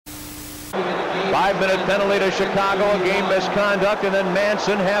5-minute penalty to Chicago, a game misconduct, and then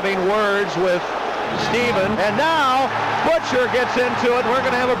Manson having words with Steven. And now Butcher gets into it. We're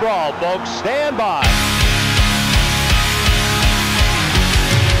going to have a brawl, folks. Stand by.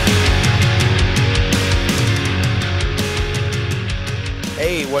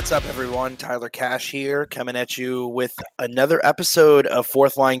 Hey, what's up, everyone? Tyler Cash here, coming at you with another episode of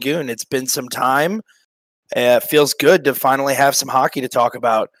Fourth Line Goon. It's been some time. It feels good to finally have some hockey to talk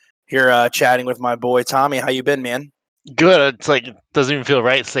about. Here, chatting with my boy Tommy. How you been, man? Good. It's like, it doesn't even feel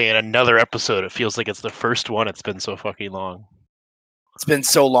right saying another episode. It feels like it's the first one. It's been so fucking long. It's been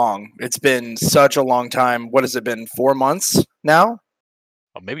so long. It's been such a long time. What has it been, 4 months now?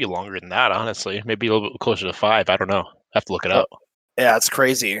 Oh, maybe longer than that, honestly. Maybe a little bit closer to 5. I don't know. I have to look it up. Yeah, it's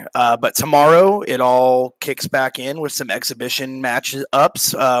crazy. But tomorrow it all kicks back in with some exhibition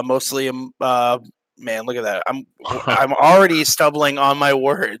match-ups. Mostly, man, look at that. I'm already stumbling on my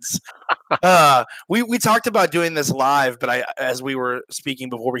words. We talked about doing this live, but as we were speaking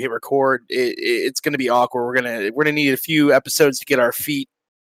before we hit record, it's going to be awkward. We're gonna need a few episodes to get our feet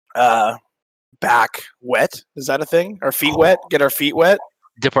back wet. Is that a thing? Our feet wet? Get our feet wet?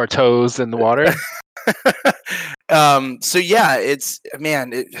 Dip our toes in the water. So yeah,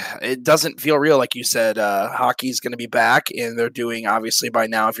 it doesn't feel real, like you said. Hockey's going to be back, and they're doing, obviously by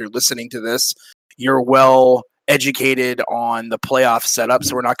now, if you're listening to this, you're well educated on the playoff setup,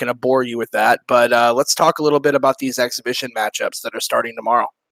 so we're not going to bore you with that. But let's talk a little bit about these exhibition matchups that are starting tomorrow.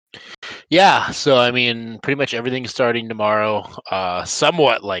 Yeah, so I mean, pretty much everything's starting tomorrow.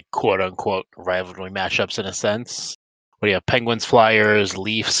 Somewhat like quote unquote rivalry matchups in a sense. What do you have? Penguins, Flyers,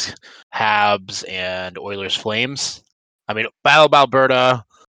 Leafs, Habs, and Oilers, Flames. I mean, Battle of Alberta,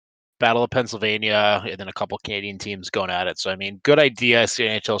 Battle of Pennsylvania, and then a couple Canadian teams going at it. So, I mean, good idea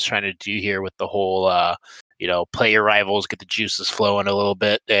NHL is trying to do here with the whole, play your rivals, get the juices flowing a little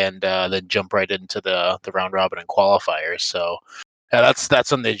bit, and then jump right into the round robin and qualifiers. So,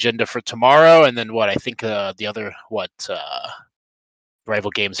 that's on the agenda for tomorrow. And then I think the other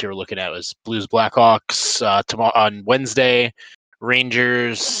rival games here we're looking at was Blues Blackhawks tomorrow on Wednesday,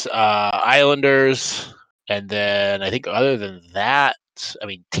 Rangers Islanders, and then I think other than that, I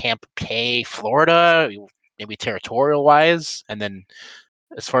mean Tampa Bay, Florida, maybe territorial wise, and then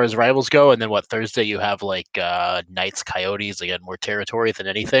as far as rivals go, and then Thursday you have like Knights Coyotes, again more territory than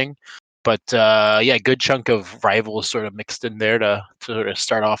anything. But good chunk of rivals sort of mixed in there to sort of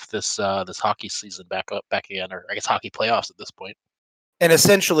start off this hockey season back again, or I guess hockey playoffs at this point. And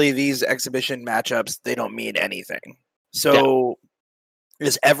essentially, these exhibition matchups, they don't mean anything. So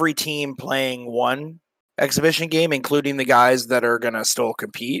is every team playing one exhibition game, including the guys that are going to still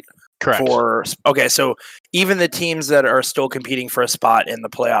compete? Correct. Okay, so even the teams that are still competing for a spot in the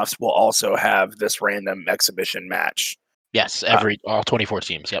playoffs will also have this random exhibition match. Yes, all 24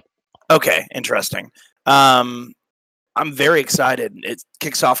 teams, yep. Okay, interesting. I'm very excited. It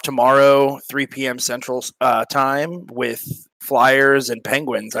kicks off tomorrow, 3 p.m. Central time with Flyers and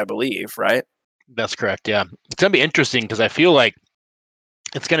Penguins, I believe, right? That's correct, yeah. It's going to be interesting because I feel like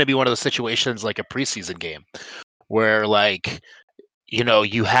it's going to be one of those situations like a preseason game where,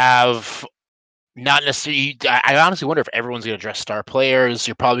 you have not necessarily... I honestly wonder if everyone's going to dress star players.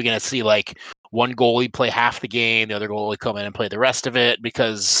 You're probably going to see, one goalie play half the game, the other goalie come in and play the rest of it,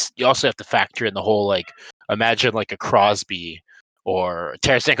 because you also have to factor in the whole, imagine, a Crosby or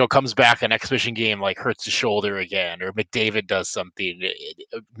Tarasenko comes back an exhibition game, hurts his shoulder again, or McDavid does something,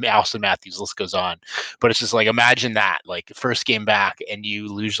 Austin Matthews, list goes on. But it's just imagine that, first game back and you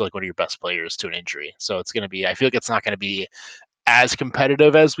lose one of your best players to an injury. So it's going to be, I feel like it's not going to be as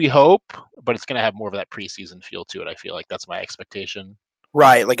competitive as we hope, but it's going to have more of that preseason feel to it. I feel like that's my expectation.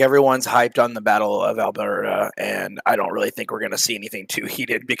 Right, everyone's hyped on the Battle of Alberta, and I don't really think we're going to see anything too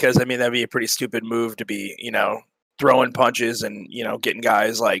heated, because, I mean, that'd be a pretty stupid move to be, throwing punches and, getting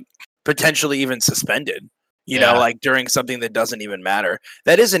guys, potentially even suspended, during something that doesn't even matter.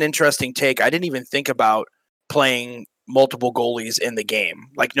 That is an interesting take. I didn't even think about playing multiple goalies in the game.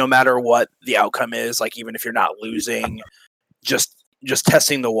 No matter what the outcome is, even if you're not losing, just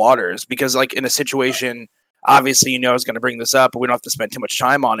testing the waters, because, in a situation... Obviously, I was going to bring this up, but we don't have to spend too much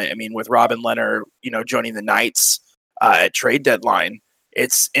time on it. I mean, with Robin Lehner, joining the Knights at trade deadline,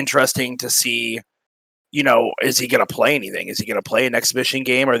 it's interesting to see, is he going to play anything? Is he going to play an exhibition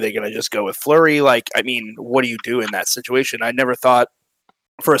game? Or are they going to just go with Fleury? What do you do in that situation? I never thought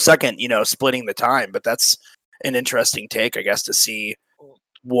for a second, splitting the time, but that's an interesting take, I guess, to see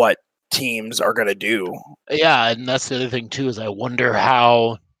what teams are going to do. Yeah, and that's the other thing, too, is I wonder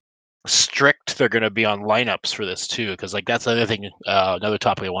how strict they're going to be on lineups for this too, because that's the other thing, another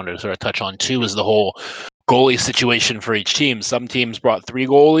topic I wanted to sort of touch on too, is the whole goalie situation for each team. Some teams brought 3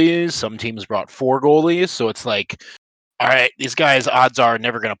 goalies, some teams brought 4 goalies. So it's like, all right, these guys odds are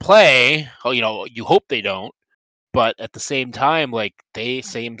never going to play. Oh, you hope they don't. But at the same time, like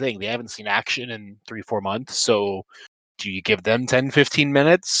same thing. They haven't seen action in 3-4 months. So do you give them 10, 15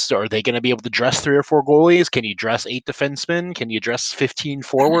 minutes? Are they going to be able to dress 3 or 4 goalies? Can you dress 8 defensemen? Can you dress 15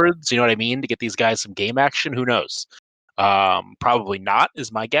 forwards? You know what I mean? To get these guys some game action? Who knows? Probably not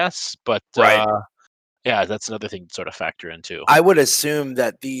is my guess. But Right. yeah, that's another thing to sort of factor into. I would assume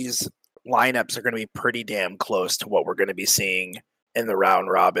that these lineups are going to be pretty damn close to what we're going to be seeing in the round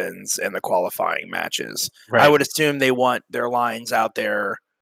robins and the qualifying matches. Right. I would assume they want their lines out there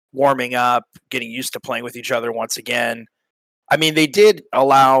warming up, getting used to playing with each other once again. I mean, they did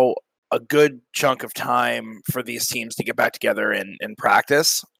allow a good chunk of time for these teams to get back together and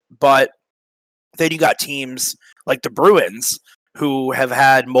practice, but then you got teams like the Bruins who have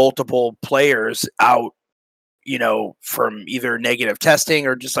had multiple players out, from either negative testing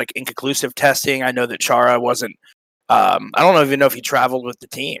or just like inconclusive testing. I know that Chara wasn't, I don't even know if he traveled with the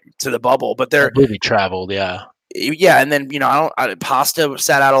team to the bubble, but I believe he traveled, yeah. Yeah, and then Pasta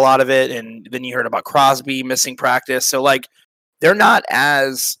sat out a lot of it, and then you heard about Crosby missing practice. So like, they're not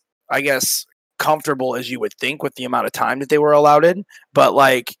as, I guess, comfortable as you would think with the amount of time that they were allowed in. But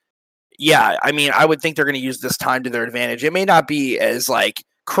like, yeah, I mean, I would think they're going to use this time to their advantage. It may not be as like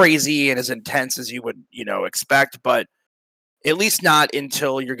crazy and as intense as you would, expect, but at least not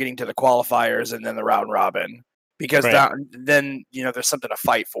until you're getting to the qualifiers and then the round robin, because Right. then there's something to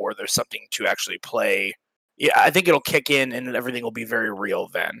fight for. There's something to actually play. Yeah, I think it'll kick in and everything will be very real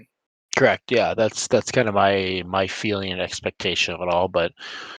then. Correct. Yeah, that's kind of my feeling and expectation of it all. But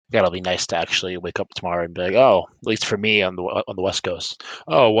that'll be nice to actually wake up tomorrow and be like, oh, at least for me on the West Coast,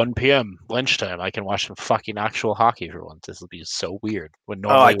 1 p.m. lunchtime, I can watch some fucking actual hockey for once. This will be so weird. When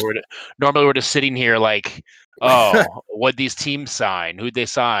normally we're just sitting here like, oh, what'd these teams sign? Who'd they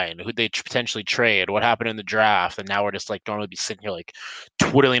sign? Who'd they potentially trade? What happened in the draft? And now we're just like normally be sitting here like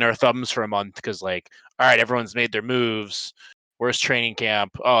twiddling our thumbs for a month because like, all right, everyone's made their moves. Where's training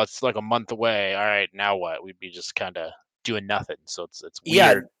camp? Oh, it's like a month away. All right, now what? We'd be just kind of doing nothing. So it's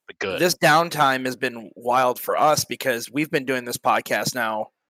weird, but good. This downtime has been wild for us because we've been doing this podcast now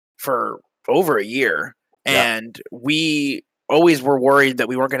for over a year, and we always were worried that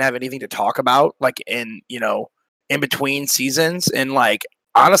we weren't going to have anything to talk about, like in between seasons. And like,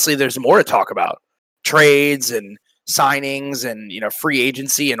 honestly, there's more to talk about: trades and signings and free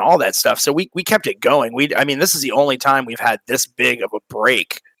agency and all that stuff. So we kept it going. This is the only time we've had this big of a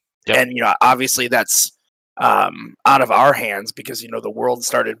break, and obviously that's out of our hands because the world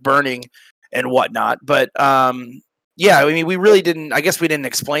started burning and whatnot. But we really didn't. I guess we didn't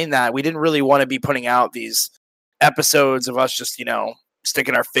explain that. We didn't really want to be putting out these episodes of us just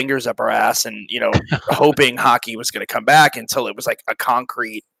sticking our fingers up our ass and hoping hockey was going to come back until it was like a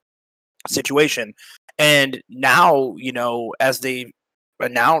concrete situation. And now, as they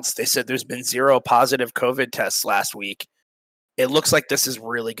announced, they said there's been 0 positive COVID tests last week. It looks like this is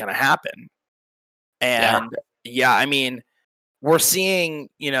really going to happen. And we're seeing,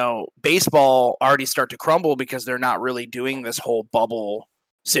 baseball already start to crumble because they're not really doing this whole bubble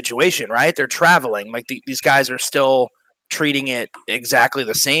situation, right? They're traveling. Like these guys are still treating it exactly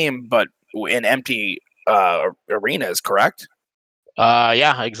the same, but in empty arenas, correct?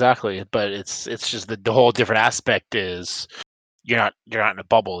 Yeah, exactly. But it's just the whole different aspect is you're not in a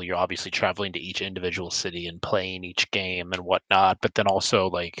bubble. You're obviously traveling to each individual city and playing each game and whatnot. But then also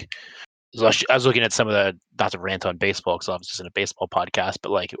like, I was looking at some of the, not to rant on baseball because obviously it's in a baseball podcast,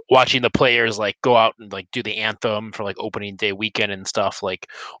 but like watching the players like go out and like do the anthem for like opening day weekend and stuff. Like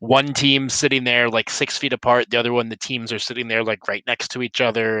one team sitting there like 6 feet apart, the other one, the teams are sitting there like right next to each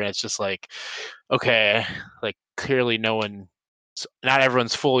other, and it's just like, okay, like clearly not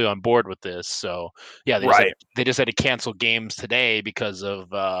everyone's fully on board with this. So yeah, they just had to cancel games today because of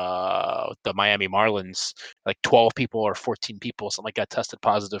the Miami Marlins. Like 12 people or 14 people, something like that, tested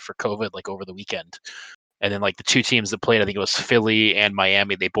positive for COVID like over the weekend. And then like the 2 teams that played, I think it was Philly and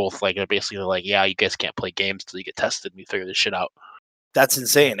Miami, they both like are basically like, yeah, you guys can't play games until you get tested and we figure this shit out. That's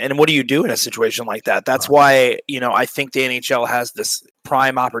insane. And what do you do in a situation like that? That's why, I think the NHL has this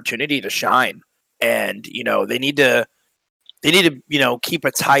prime opportunity to shine. And, they need to keep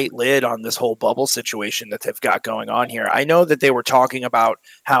a tight lid on this whole bubble situation that they've got going on here. I know that they were talking about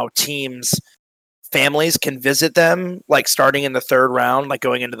how families can visit them, like starting in the 3rd round, like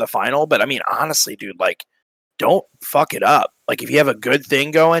going into the final. But honestly, dude, like, don't fuck it up. Like, if you have a good thing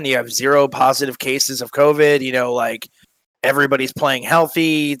going, you have 0 positive cases of COVID, like everybody's playing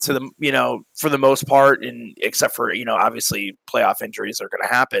healthy to the, for the most part, and except for, obviously playoff injuries are going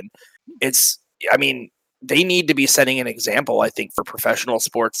to happen. they need to be setting an example, I think, for professional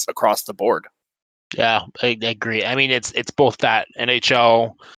sports across the board. Yeah, I agree. I mean, it's both that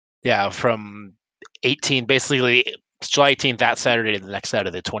NHL, from 18, basically July 18th, that Saturday to the next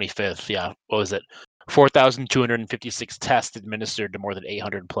Saturday, the 25th. Yeah, what was it? 4,256 tests administered to more than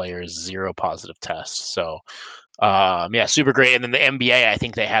 800 players, 0 positive tests. So, super great. And then the NBA, I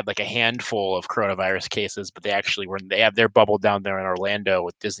think they had like a handful of coronavirus cases, but they actually they have their bubble down there in Orlando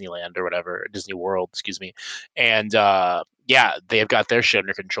with Disneyland or whatever, Disney World, excuse me. And they've got their shit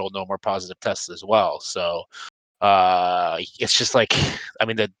under control. No more positive tests as well. So it's just like, I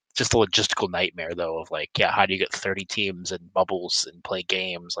mean, just a logistical nightmare though of like, how do you get 30 teams and bubbles and play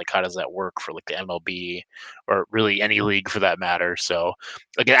games? Like, how does that work for like the MLB or really any league for that matter? So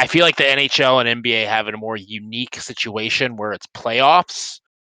again, I feel like the NHL and NBA have a more unique situation where it's playoffs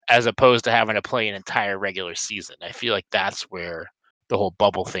as opposed to having to play an entire regular season. I feel like that's where the whole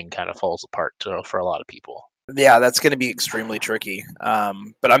bubble thing kind of falls apart for a lot of people. Yeah, that's going to be extremely tricky.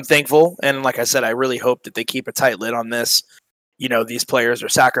 But I'm thankful. And like I said, I really hope that they keep a tight lid on this. You know, these players are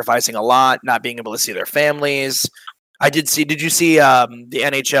sacrificing a lot, not being able to see their families. Did you see the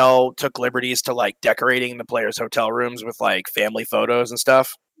NHL took liberties to like decorating the players' hotel rooms with like family photos and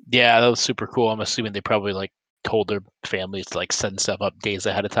stuff? Yeah, that was super cool. I'm assuming they probably like told their families to like send stuff up days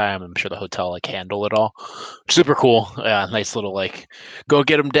ahead of time. I'm sure the hotel like handled it all. Super cool. Yeah, nice little like, go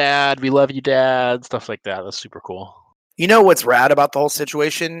get them, Dad. We love you, Dad. Stuff like that. That's super cool. You know what's rad about the whole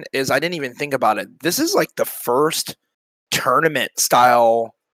situation is I didn't even think about it. This is like the first tournament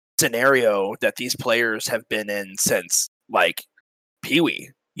style scenario that these players have been in since like Pee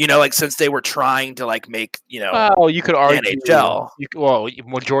Wee. You know, like since they were trying to like make, you know, you could argue NHL.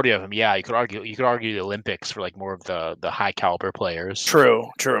 Majority of them, you could argue the Olympics for like more of the high caliber players. True.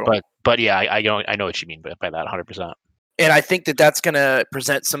 But yeah, I know what you mean by that 100%. And I think that that's going to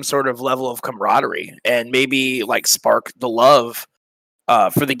present some sort of level of camaraderie and maybe like spark the love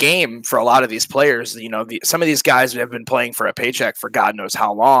for the game for a lot of these players. You know, some of these guys have been playing for a paycheck for God knows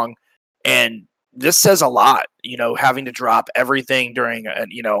how long, and this says a lot, you know, having to drop everything during a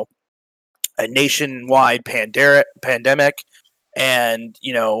nationwide pandemic. And,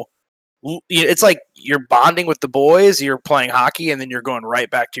 you know, it's like you're bonding with the boys, you're playing hockey, and then you're going right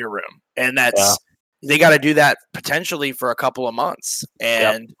back to your room. And they got to do that potentially for a couple of months.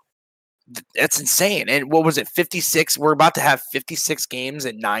 And that's insane. And what was it? 56. We're about to have 56 games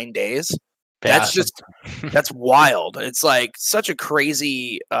in 9 days. That's that's wild. It's like such a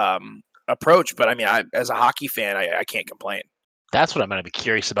crazy, approach, but I mean, as a hockey fan, I can't complain. That's what I'm going to be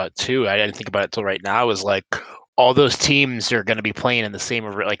curious about too. I didn't think about it till right now. Is like all those teams are going to be playing in the same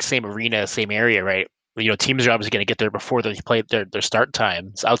arena, same area, right? You know, teams are obviously going to get there before they play their start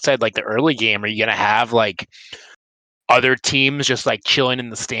times. Outside like the early game, are you going to have like other teams just like chilling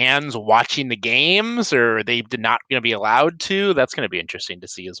in the stands watching the games, or are they not going to be allowed to? That's going to be interesting to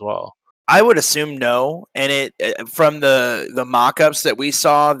see as well. I would assume no, and it from the mock-ups that we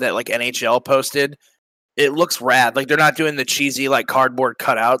saw that like NHL posted, it looks rad. Like they're not doing the cheesy like cardboard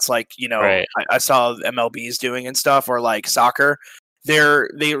cutouts like, you know, right. I saw MLB's doing and stuff, or like soccer. They're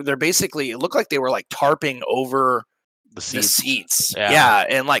basically, it looked like they were like tarping over the seats. Yeah,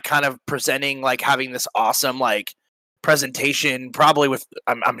 and like kind of presenting, like having this awesome like presentation, probably with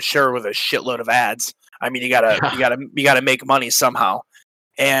I'm sure with a shitload of ads. I mean, you gotta make money somehow.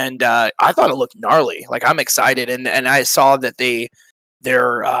 And I thought it looked gnarly. Like I'm excited, and I saw that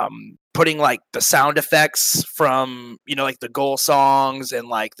they're putting like the sound effects from, you know, like the goal songs and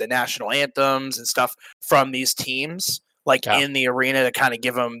like the national anthems and stuff from these teams, like in the arena to kind of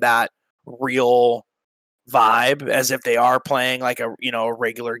give them that real vibe as if they are playing like a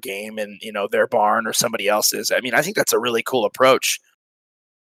regular game in, you know, their barn or somebody else's. I mean, I think that's a really cool approach.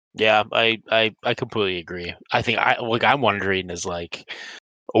 Yeah, I completely agree. I think what I'm wondering is like,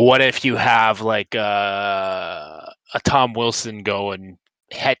 what if you have like a Tom Wilson go and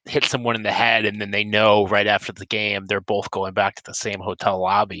hit someone in the head, and then they know right after the game they're both going back to the same hotel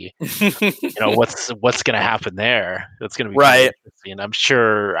lobby? You know, what's going to happen there? That's going to be right. And I'm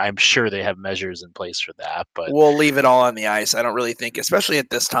sure they have measures in place for that. But we'll leave it all on the ice. I don't really think, especially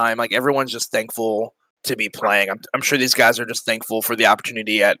at this time, like everyone's just thankful to be playing. I'm sure these guys are just thankful for the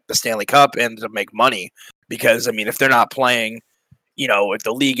opportunity at the Stanley Cup and to make money, because I mean, if they're not playing, you know, if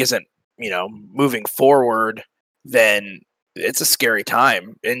the league isn't, you know, moving forward, then it's a scary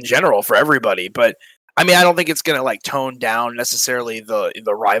time in general for everybody. But I mean, I don't think it's going to like tone down necessarily the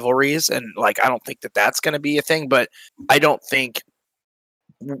rivalries, and like I don't think that that's going to be a thing. But I think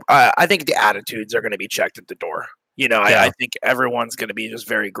the attitudes are going to be checked at the door. You know, I think everyone's going to be just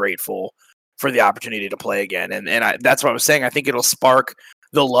very grateful for the opportunity to play again, and that's what I was saying. I think it'll spark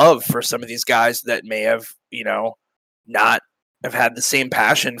the love for some of these guys that may have, not have had the same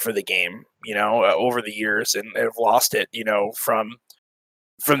passion for the game, over the years and have lost it,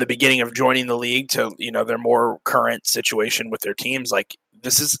 from the beginning of joining the league to, their more current situation with their teams. Like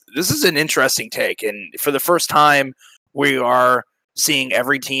this is an interesting take. And for the first time, we are seeing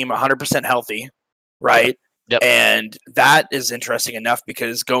every team 100% healthy, right? Yep. And that is interesting enough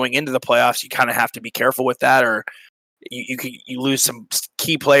because going into the playoffs, you kind of have to be careful with that, or you lose some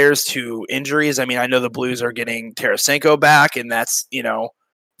key players to injuries. I mean, I know the Blues are getting Tarasenko back, and that's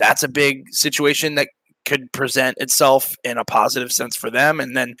a big situation that could present itself in a positive sense for them.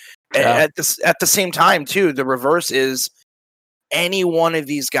 And then at the same time, too, the reverse is any one of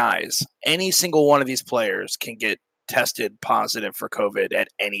these guys, any single one of these players can get tested positive for COVID at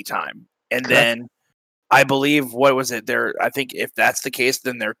any time. And then I believe, what was it there? I think if that's the case,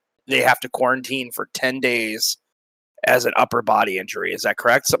 then they have to quarantine for 10 days as an upper body injury. Is that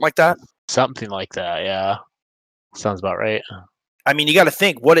correct? Something like that? Something like that. Yeah. Sounds about right. I mean, you got to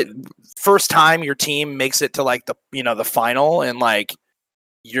think first time your team makes it to like the final, and like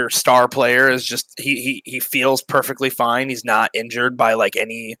your star player is just, he feels perfectly fine. He's not injured by like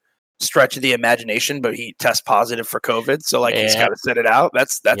any stretch of the imagination, but he tests positive for COVID. So like he's got to sit it out.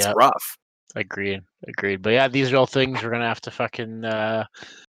 That's rough. Agreed. But yeah, these are all things we're going to have to fucking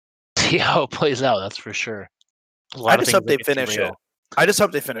see how it plays out. That's for sure. I just hope they finish it.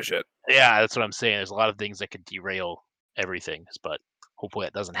 Yeah, that's what I'm saying. There's a lot of things that could derail everything, but hopefully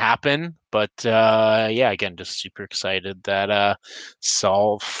it doesn't happen. But again, just super excited that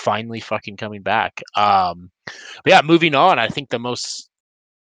Saul finally fucking coming back. But yeah, moving on. I think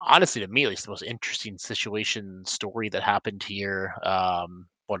honestly, to me at least, the most interesting story that happened here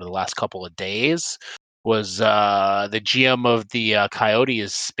one of the last couple of days was the GM of the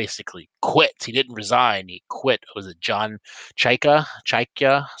Coyotes basically quit. He didn't resign. He quit. Was it John Chayka,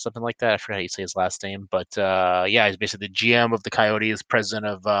 something like that? I forgot how you say his last name. But he's basically the GM of the Coyotes, president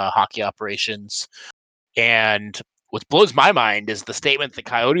of hockey operations. And what blows my mind is the statement the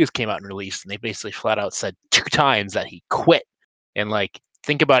Coyotes came out and released, and they basically flat out said 2 times that he quit. And like,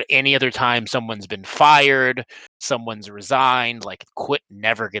 think about any other time someone's been fired, someone's resigned, like quit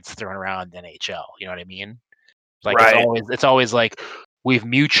never gets thrown around in NHL. You know what I mean? Like right. It's always like, we've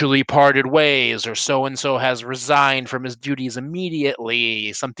mutually parted ways, or so-and-so has resigned from his duties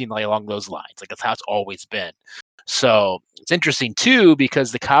immediately, something like along those lines. Like that's how it's always been. So it's interesting too,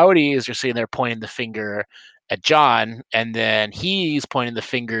 because the Coyotes are sitting there pointing the finger at John, and then he's pointing the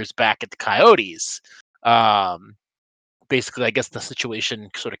fingers back at the Coyotes. Basically, I guess the situation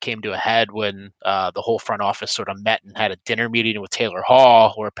sort of came to a head when the whole front office sort of met and had a dinner meeting with Taylor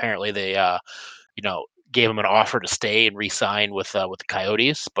Hall, where apparently they, gave him an offer to stay and re-sign with the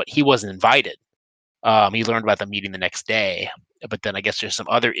Coyotes, but he wasn't invited. He learned about the meeting the next day, but then I guess there's some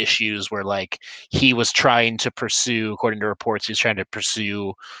other issues where like he was trying to pursue, according to reports, he was trying to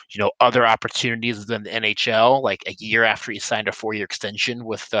pursue, other opportunities within the NHL, like a year after he signed a 4-year extension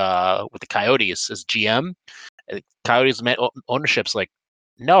with the Coyotes as GM. Coyotes ownership's like,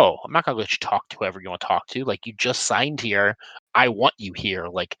 no, I'm not gonna let you talk to whoever you want to talk to. Like, you just signed here. I want you here.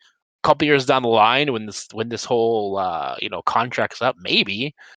 Like, a couple years down the line, when this whole contract's up,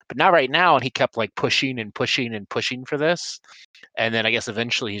 maybe, but not right now. And he kept like pushing for this. And then I guess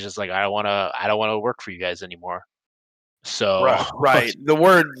eventually he's just like, I don't want to work for you guys anymore. So right. The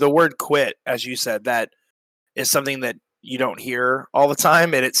word quit, as you said, that is something that you don't hear all the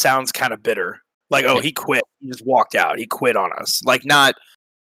time, and it sounds kind of bitter. Like, oh, he quit. He just walked out. He quit on us. Like, not.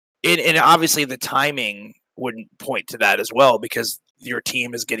 And obviously, the timing wouldn't point to that as well, because your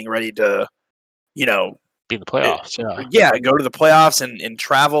team is getting ready to, be in the playoffs. Go to the playoffs and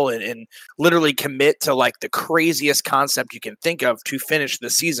travel and literally commit to like the craziest concept you can think of to finish the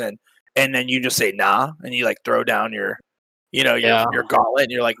season, and then you just say nah, and you like throw down your gauntlet,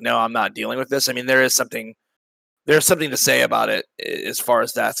 and you're like, no, I'm not dealing with this. I mean, there's something to say about it as far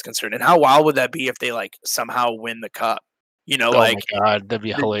as that's concerned. And how wild would that be if they like somehow win the cup? Oh my God, that'd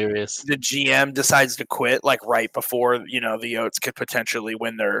be hilarious. The GM decides to quit like right before, the Yotes could potentially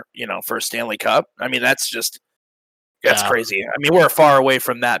win their, first Stanley Cup. I mean, that's crazy. I mean, we're far away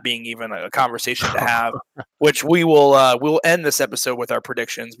from that being even a conversation to have, which we'll end this episode with our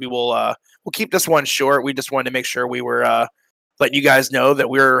predictions. We'll keep this one short. We just wanted to make sure we were, let you guys know that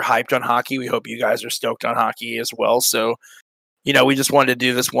we're hyped on hockey. We hope you guys are stoked on hockey as well. So, we just wanted to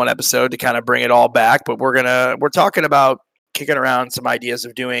do this one episode to kind of bring it all back, but we're talking about kicking around some ideas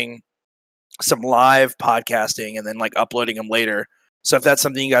of doing some live podcasting and then like uploading them later. So if that's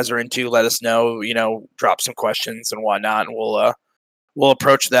something you guys are into, let us know, drop some questions and whatnot, and we'll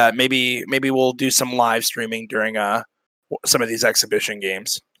approach that. Maybe we'll do some live streaming during some of these exhibition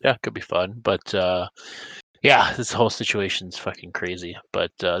games. Yeah, could be fun, but yeah, this whole situation's fucking crazy.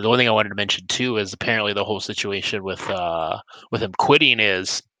 But the one thing I wanted to mention too is apparently the whole situation with him quitting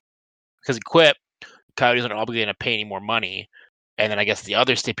is because he quit. Coyotes aren't obligated to pay any more money, and then I guess the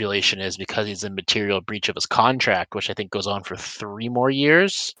other stipulation is because he's in material breach of his contract, which I think goes on for 3 more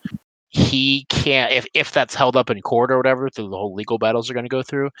years. He can't, if that's held up in court or whatever, through the whole legal battles are going to go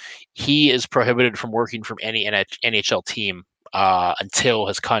through. He is prohibited from working from any NHL team until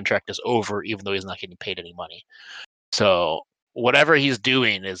his contract is over, even though he's not getting paid any money. So whatever he's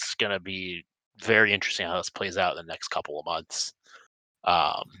doing is going to be very interesting how this plays out in the next couple of months.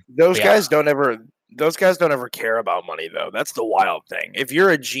 Those guys don't ever care about money, though. That's the wild thing. If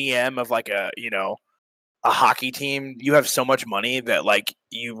you're a GM of like a hockey team, you have so much money that like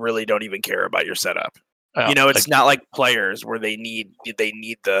you really don't even care about your setup. It's not like players where they need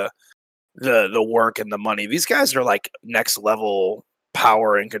the work and the money. These guys are like next level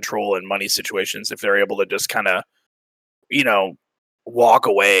power and control in money situations if they're able to just kind of walk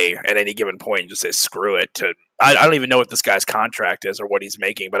away at any given point and just say screw it. I don't even know what this guy's contract is or what he's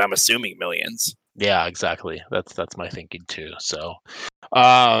making, but I'm assuming millions. Yeah, exactly. That's my thinking too. So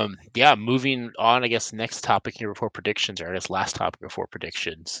moving on, I guess next topic here before predictions, or I guess last topic before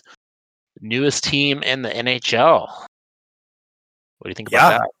predictions. Newest team in the NHL. What do you think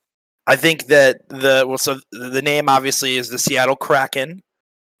about that? I think that the name obviously is the Seattle Kraken,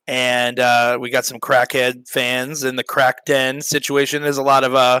 and we got some crackhead fans in the crack den situation. There's a lot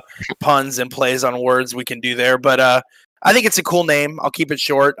of puns and plays on words we can do there, but I think it's a cool name. I'll keep it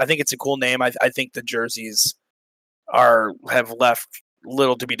short. I think it's a cool name. I think the jerseys have left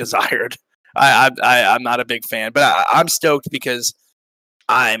little to be desired. I'm not a big fan, but I'm stoked because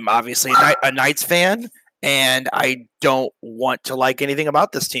I'm obviously a Knights fan, and I don't want to like anything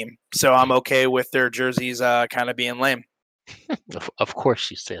about this team. So I'm okay with their jerseys kind of being lame. Of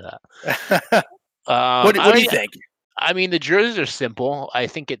course you say that. What do you think? I mean, the jerseys are simple. I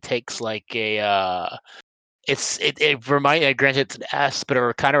think it takes like a granted it's an S, but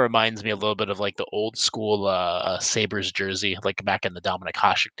it kind of reminds me a little bit of like the old school Sabres jersey, like back in the Dominic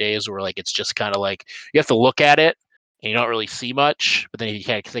Hasek days, where like it's just kind of like you have to look at it and you don't really see much, but then if you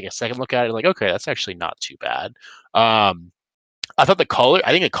kind of take a second look at it, like, okay, that's actually not too bad. I think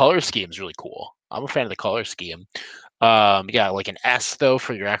the color scheme is really cool. I'm a fan of the color scheme. Like an S though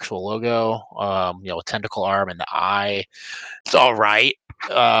for your actual logo. A tentacle arm and the eye. It's all right.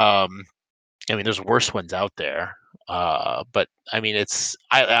 I mean, there's worse ones out there. But I mean,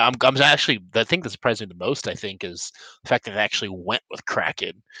 I'm actually, the thing that surprised me the most, I think, is the fact that it actually went with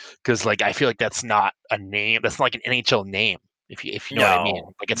Kraken, because like I feel like that's not a name. That's not like an NHL name. If you know what I mean.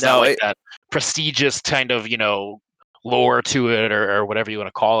 Like it's not like that prestigious kind of lore to it or whatever you want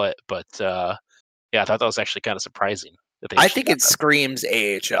to call it. But I thought that was actually kind of surprising. I think it screams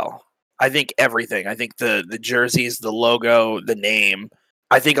AHL. I think everything. I think the jerseys, the logo, the name.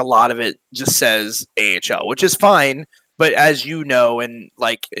 I think a lot of it just says AHL, which is fine. But as you know, and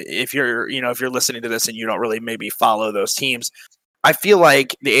like if you're listening to this and you don't really maybe follow those teams, I feel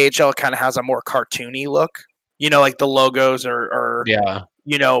like the AHL kind of has a more cartoony look. Like the logos are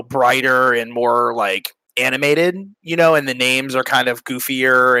brighter and more like animated, and the names are kind of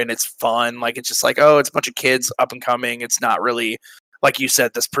goofier and it's fun. Like it's just like, oh, it's a bunch of kids up and coming. It's not really, like you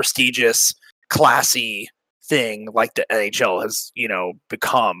said, this prestigious, classy thing like the NHL has,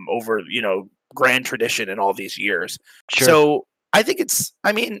 become over, grand tradition in all these years. Sure. So I think it's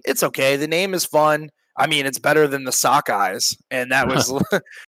okay. The name is fun. I mean, it's better than the Sock Guys, and that was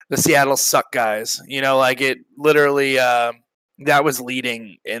the Seattle Suck Guys. Like it literally, that was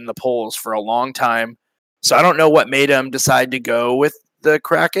leading in the polls for a long time. So I don't know what made him decide to go with the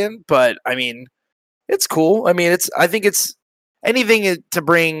Kraken, but I mean, it's cool. I mean, I think it's anything to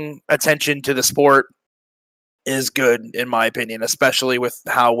bring attention to the sport is good in my opinion, especially with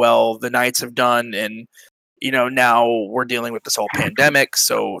how well the Knights have done. And, now we're dealing with this whole pandemic,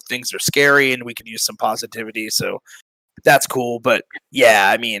 so things are scary and we could use some positivity. So that's cool. But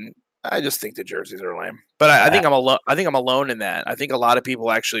yeah, I mean, I just think the jerseys are lame, but I think I'm alone in that. I think a lot of people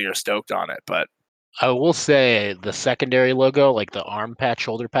actually are stoked on it, but I will say the secondary logo, like the arm patch,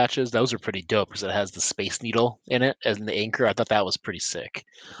 shoulder patches, those are pretty dope because it has the Space Needle in it as in the anchor. I thought that was pretty sick.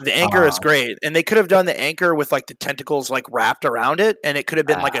 The anchor is great, and they could have done the anchor with like the tentacles like wrapped around it, and it could have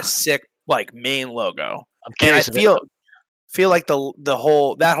been like a sick like main logo. I'm curious. And I feel like the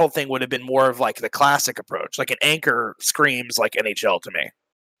whole thing would have been more of like the classic approach. Like an anchor screams like NHL to me.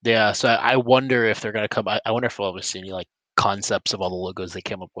 Yeah, so I wonder if they're gonna come. I wonder if we'll ever see any like concepts of all the logos they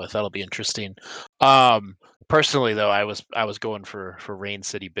came up with. That'll be interesting. Personally though, I was going for Rain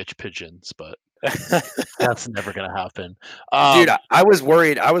City Bitch Pigeons, but That's never gonna happen. Dude, I was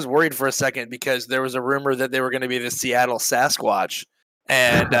worried. I was worried for a second because there was a rumor that they were going to be the Seattle Sasquatch,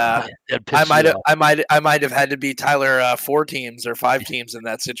 and I might have had to be Tyler 4 teams or 5 teams in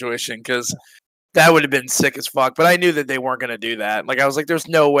that situation because that would have been sick as fuck. But I knew that they weren't going to do that. Like I was like, there's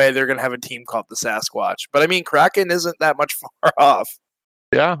no way they're going to have a team called the Sasquatch. But I mean, Kraken isn't that much far off.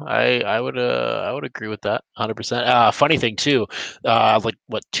 Yeah, I would agree with that 100%. Funny thing too, like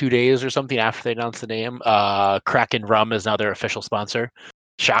what 2 days or something after they announced the name, Kraken Rum is now their official sponsor.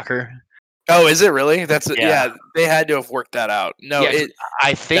 Shocker. Oh, is it really? Yeah. They had to have worked that out. No, yeah,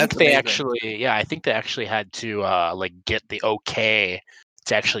 I think they amazing. I think they actually had to like get the okay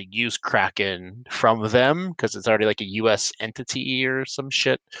to actually use Kraken from them because it's already like a U.S. entity or some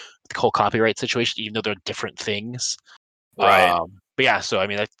shit. The whole copyright situation, even though they're different things. Right. But yeah, so I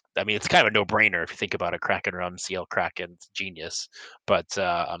mean, it's kind of a no-brainer if you think about it. Kraken Rum, CL Kraken, genius. But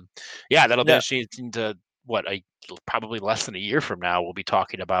yeah, that'll be interesting to probably less than a year from now. We'll be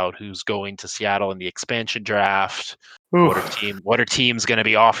talking about who's going to Seattle in the expansion draft. What are teams going to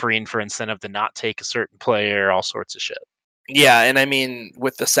be offering for incentive to not take a certain player? All sorts of shit. Yeah, and I mean,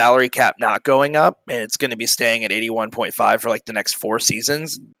 with the salary cap not going up, and it's going to be staying at 81.5 for like the next 4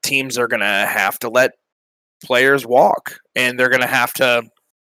 seasons, teams are going to have to let players walk, and they're going to have to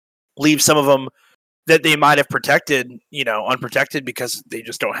leave some of them that they might have protected, unprotected because they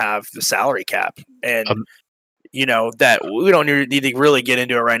just don't have the salary cap. And that we don't need to really get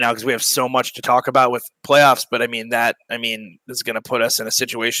into it right now because we have so much to talk about with playoffs. But I mean, this is going to put us in a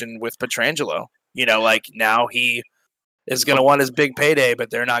situation with Pietrangelo. Like now he is going to want his big payday, but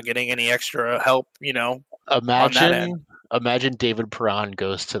they're not getting any extra help. Imagine David Perron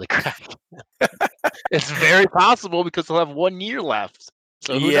goes to the Kraken. It's very possible because he'll have 1 year left.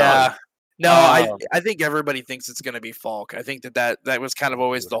 So who knows? No, I think everybody thinks it's going to be Falk. I think that was kind of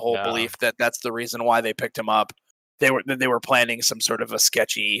always the whole belief that that's the reason why they picked him up. They were planning some sort of a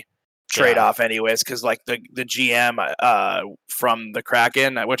sketchy trade-off anyways, because like the GM from the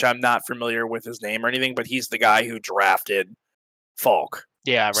Kraken, which I'm not familiar with his name or anything, but he's the guy who drafted Falk.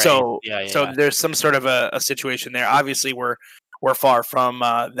 Yeah, right. So there's some sort of a situation there. Obviously, we're far from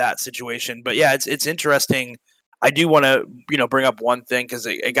that situation, but yeah, it's interesting. I do want to bring up one thing because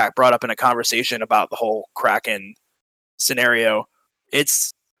it got brought up in a conversation about the whole Kraken scenario.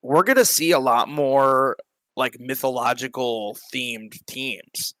 We're gonna see a lot more like mythological themed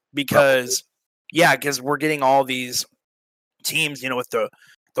teams because we're getting all these teams, with the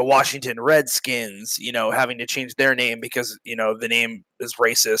Washington Redskins, having to change their name because, the name is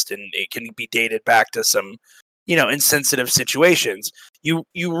racist and it can be dated back to some, insensitive situations. You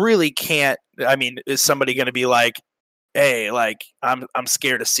really can't. I mean, is somebody going to be like, hey, like I'm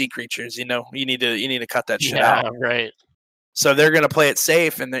scared of sea creatures, you need to cut that shit out. Right. So they're going to play it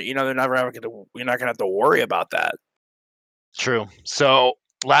safe and you're not going to have to worry about that. True. So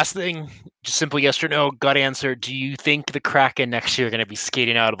last thing, just simple yes or no, gut answer. Do you think the Kraken next year are going to be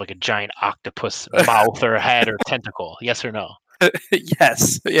skating out of like a giant octopus mouth or head or tentacle? Yes or no?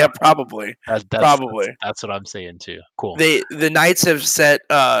 Yes. Yeah, probably. Probably. That's what I'm saying too. Cool. The Knights have set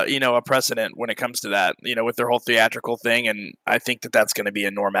a precedent when it comes to that, with their whole theatrical thing, and I think that's going to be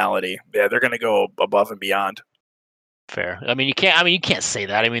a normality. Yeah, they're going to go above and beyond. Fair. I mean, you can't say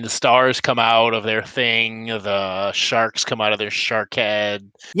that. I mean, the Stars come out of their thing. The Sharks come out of their shark head.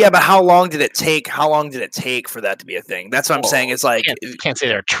 Yeah, but how long did it take? How long did it take for that to be a thing? That's what I'm saying. It's like you can't say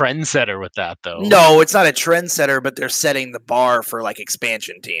they're a trendsetter with that, though. No, it's not a trendsetter, but they're setting the bar for like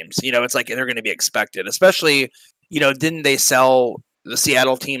expansion teams. It's like they're going to be expected. Especially, didn't they sell the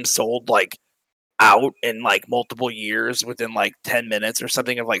Seattle team sold like out in like multiple years within like 10 minutes or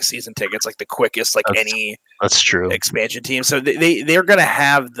something of like season tickets, like the quickest that's true expansion team. So they're going to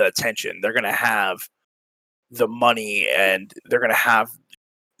have the attention, they're going to have the money, and they're going to have,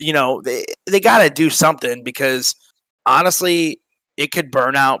 they got to do something because honestly it could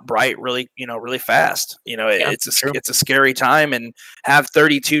burn out Bright really fast. It's a scary time, and have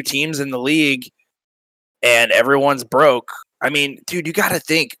 32 teams in the league and everyone's broke. I mean, dude, you got to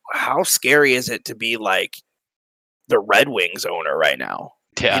think, how scary is it to be like the Red Wings owner right now?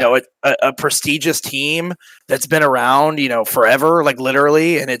 Yeah. A prestigious team that's been around, forever, like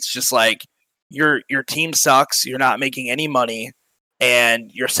literally. And it's just like your team sucks. You're not making any money, and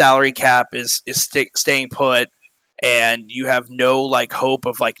your salary cap is staying put, and you have no like hope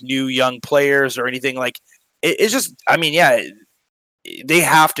of like new young players or anything. Like it's just, I mean, yeah, they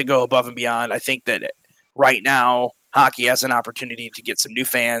have to go above and beyond. I think that right now, hockey has an opportunity to get some new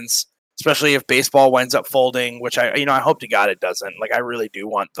fans, especially if baseball winds up folding, which I hope to God it doesn't. Like, I really do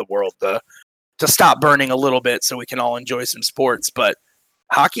want the world to stop burning a little bit so we can all enjoy some sports. But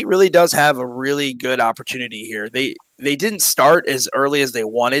hockey really does have a really good opportunity here. They didn't start as early as they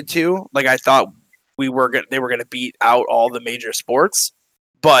wanted to. Like I thought they were going to beat out all the major sports,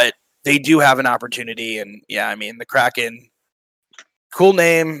 but they do have an opportunity. And yeah, I mean the Kraken, cool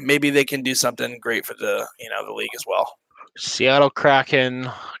name. Maybe they can do something great for the league as well. Seattle Kraken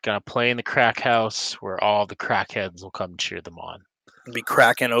gonna play in the crack house where all the crackheads will come cheer them on. It'll be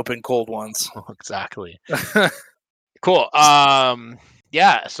cracking open cold ones. Exactly. Cool.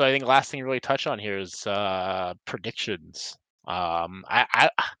 Yeah. So I think last thing to really touch on here is predictions.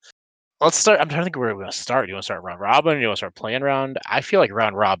 Let's start. I'm trying to think where we're gonna start. Do you want to start round robin? Or do you want to start playing round? I feel like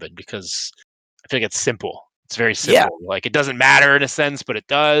round robin because I feel like it's simple. It's very simple. Yeah. Like it doesn't matter in a sense, but it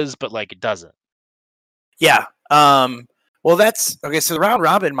does. But like it doesn't. Yeah. Well, that's okay. So the round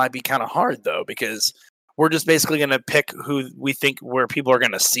robin might be kind of hard though, because we're just basically going to pick who we think where people are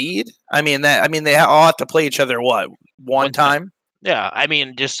going to seed. I mean, they all have to play each other. What, one time? Yeah. I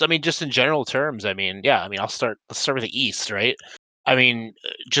mean, just in general terms. I mean, yeah. I mean, let's start with the East, right? I mean,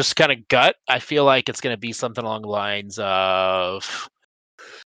 just kind of gut. I feel like it's going to be something along the lines of.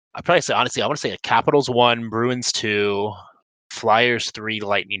 I'd probably say honestly, I want to say Capitals 1, Bruins 2, Flyers 3,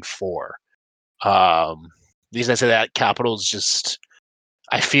 Lightning 4. The reason I say that, Capitals just,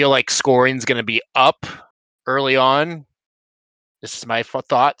 I feel like scoring's going to be up early on. This is my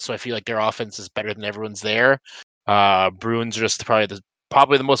thought. So I feel like their offense is better than everyone's there. Bruins are just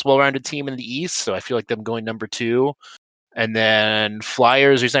probably the most well-rounded team in the East. So I feel like them going number 2. And then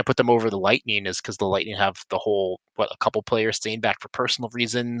Flyers, the reason I put them over the Lightning is because the Lightning have a couple players staying back for personal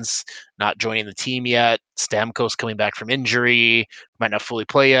reasons, not joining the team yet. Stamkos coming back from injury, might not fully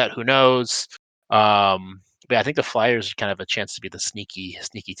play yet. Who knows? But I think the Flyers kind of have a chance to be the sneaky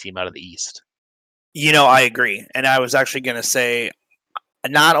team out of the East. I agree. And I was actually going to say,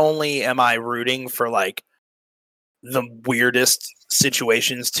 not only am I rooting for like the weirdest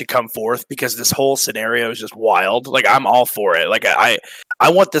situations to come forth, because this whole scenario is just wild. Like I'm all for it. Like I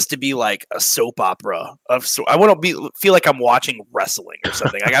want this to be like a soap opera I want to feel like I'm watching wrestling or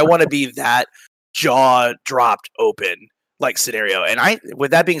something. Like I want to be that jaw dropped open like scenario. And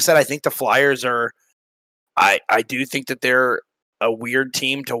with that being said, I think the Flyers are, I do think that they're a weird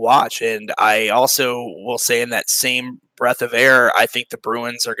team to watch. And I also will say in that same breath of air, I think the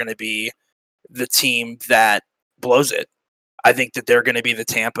Bruins are going to be the team that blows it. I think that they're going to be the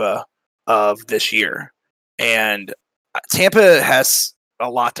Tampa of this year. And Tampa has a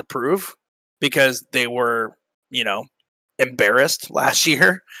lot to prove because they were, embarrassed last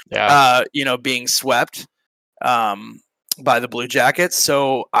year, being swept by the Blue Jackets.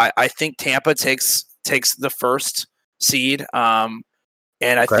 So I think Tampa takes the first seed. And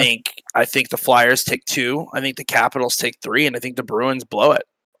I think the Flyers take 2. I think the Capitals take 3, and I think the Bruins blow it.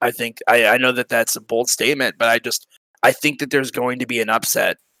 I think I know that that's a bold statement, but I think that there's going to be an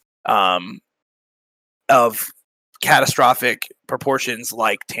upset of catastrophic proportions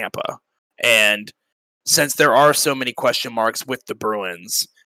like Tampa. And since there are so many question marks with the Bruins,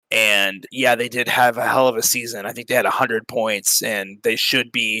 and yeah, they did have a hell of a season. I think they had 100 points, and they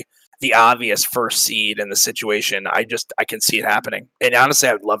should be the obvious first seed in the situation. I can see it happening. And honestly,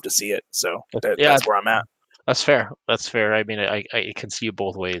 I would love to see it. So that's where I'm at. That's fair. I mean, I can see you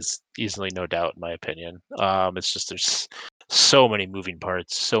both ways easily, no doubt, in my opinion. It's just there's so many moving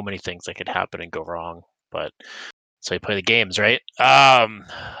parts, so many things that could happen and go wrong. But so you play the games, right? I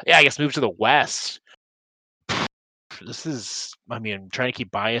guess move to the West. This is, I mean, I'm trying to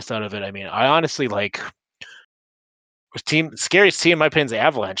keep bias out of it. I mean, I honestly scariest team in my opinion is the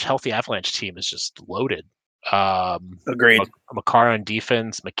Avalanche. Healthy Avalanche team is just loaded. Agreed. Makar on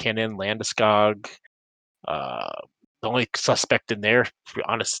defense, McKinnon, Landeskog. The only suspect in there,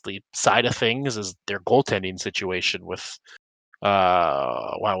 honestly, side of things is their goaltending situation with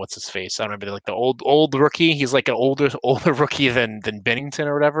what's his face? I don't remember, like the old rookie. He's like an older rookie than Bennington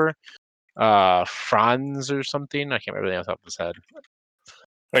or whatever. Franz or something. I can't remember the name off the top of his head.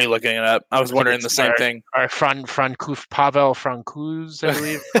 Are you looking it up? I was wondering the same thing. Or Pavel Francouz, I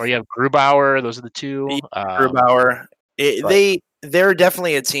believe. Or you have Grubauer. Those are the two. Grubauer. They're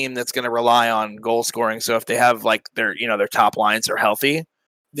definitely a team that's going to rely on goal scoring. So if they have like their top lines are healthy,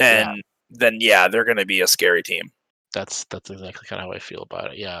 then they're going to be a scary team. That's exactly kind of how I feel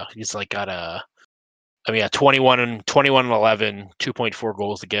about it. Yeah, he's like got 21 and 11, 2.4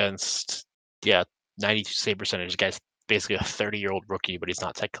 goals against. Yeah, 92 save percentage. Guy's basically a 30-year-old rookie, but he's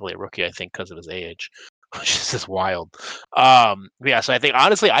not technically a rookie, I think, because of his age, which is just wild. So I think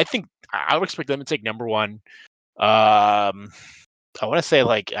honestly, I would expect them to take number 1. I want to say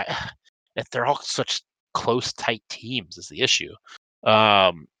like if they're all such close, tight teams is the issue.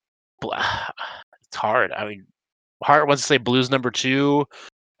 It's hard. I mean, Hart wants to say Blues number 2,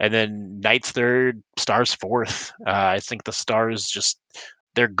 and then Knights 3rd, Stars 4th. I think the Stars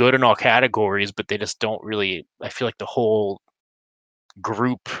they're good in all categories, but they just don't really. I feel like the whole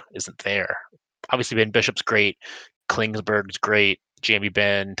group isn't there. Obviously, Ben Bishop's great, Klingsberg's great, Jamie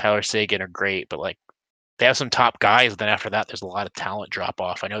Benn, Tyler Seguin are great, but like they have some top guys. Then after that, there's a lot of talent drop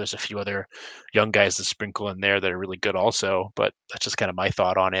off. I know there's a few other young guys to sprinkle in there that are really good also, but that's just kind of my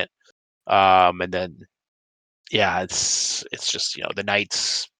thought on it. And then, yeah, it's just the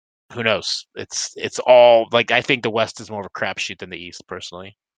Knights. Who knows? It's all like I think the West is more of a crapshoot than the East,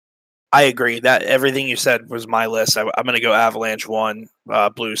 personally. I agree that everything you said was my list. I'm going to go Avalanche 1,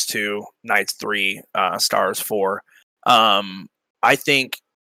 Blues 2, Knights 3, Stars 4. I think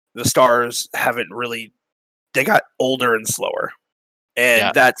the Stars haven't really. They got older and slower,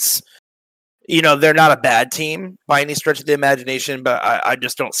 and that's they're not a bad team by any stretch of the imagination, but I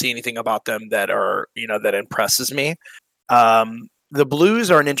just don't see anything about them that are that impresses me. The Blues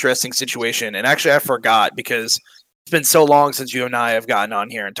are an interesting situation, and actually I forgot because it's been so long since you and I have gotten on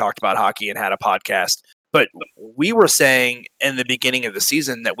here and talked about hockey and had a podcast. But we were saying in the beginning of the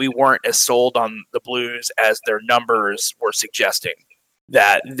season that we weren't as sold on the Blues as their numbers were suggesting,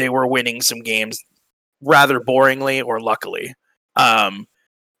 that they were winning some games rather boringly or luckily.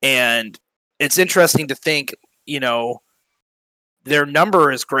 And it's interesting to think, their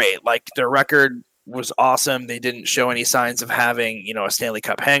number is great. Like their record was awesome. They didn't show any signs of having, a Stanley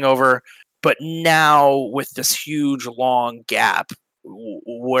Cup hangover. But now with this huge long gap,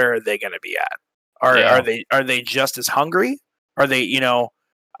 where are they going to be at? Are they just as hungry? Are they,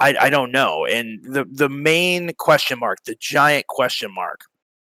 I don't know. And the main question mark, the giant question mark,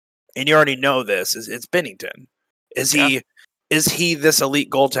 and you already know this, is it's Binnington. Is he this elite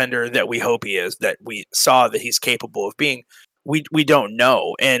goaltender that we hope he is, that we saw that he's capable of being? We don't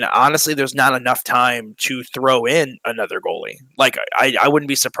know. And honestly, there's not enough time to throw in another goalie. Like I wouldn't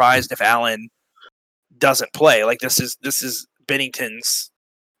be surprised if Allen doesn't play. Like this is Binnington's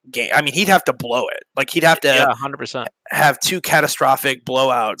game. I mean, he'd have to blow it. Like he'd have to 100% have 2 catastrophic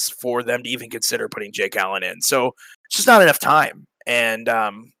blowouts for them to even consider putting Jake Allen in. So it's just not enough time. And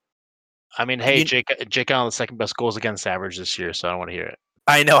I mean, hey, Jake Allen, the second best goals against average this year, so I don't want to hear it.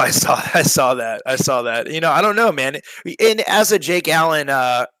 I know. I saw that. I don't know, man. And as a Jake Allen,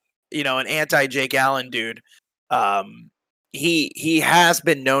 an anti-Jake Allen dude, he has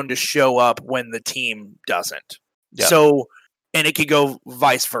been known to show up when the team doesn't. Yep. So, and it could go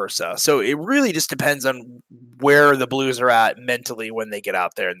vice versa. So it really just depends on where the Blues are at mentally when they get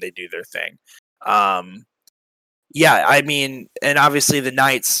out there and they do their thing. Yeah, I mean, and obviously the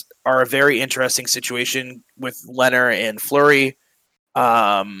Knights are a very interesting situation with Leonard and Fleury.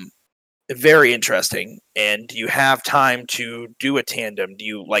 Very interesting. And do you have time to do a tandem? Do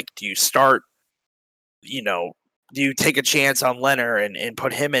you start, do you take a chance on Leonard and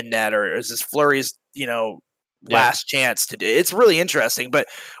put him in net, or is this Fleury's, last chance to do? It's really interesting. But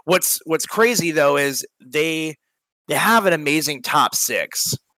what's crazy though is they have an amazing top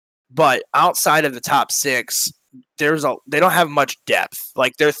 6, but outside of the top 6, they don't have much depth.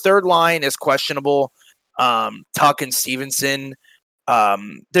 Like their third line is questionable. Tuck and Stevenson,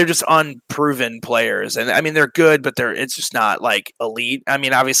 they're just unproven players, and I mean they're good, but it's just not like elite. I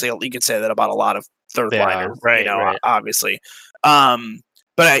mean, obviously you could say that about a lot of third liners, right? Obviously.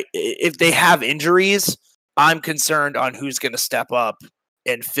 But if they have injuries, I'm concerned on who's going to step up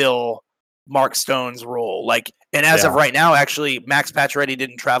and fill Mark Stone's role. And as of right now, actually, Max Pacioretty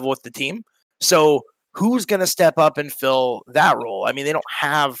didn't travel with the team, so who's going to step up and fill that role? I mean, they don't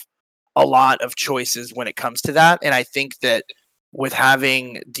have a lot of choices when it comes to that, and I think that with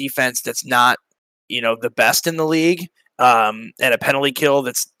having defense that's not, the best in the league, and a penalty kill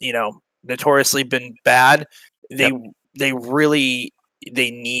that's, notoriously been bad, they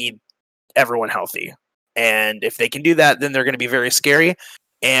need everyone healthy. And if they can do that, then they're going to be very scary.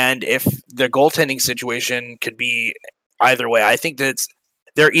 And if the goaltending situation could be either way, I think that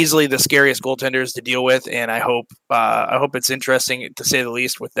they're easily the scariest goaltenders to deal with. And I hope it's interesting, to say the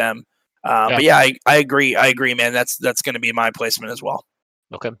least, with them. But yeah, I agree, man. That's going to be my placement as well.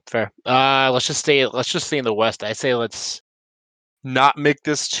 Okay, fair. Let's just stay in the West. I say let's not make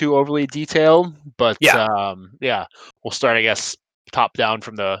this too overly detailed, but we'll start, I guess, top down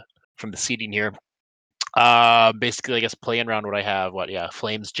from the seeding here. Basically, I guess play-in round. What I have,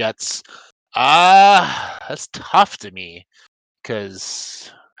 Flames, Jets. That's tough to me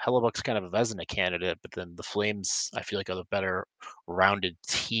because Hellebuck's kind of a Vezina candidate, but then the Flames, I feel like, are the better rounded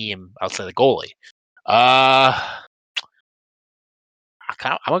team outside the goalie. I'm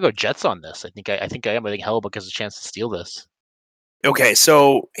gonna go Jets on this. I think Hellebuck has a chance to steal this. Okay,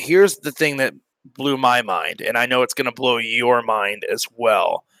 so here's the thing that blew my mind, and I know it's going to blow your mind as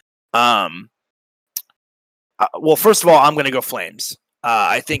well. Well, first of all, I'm going to go Flames.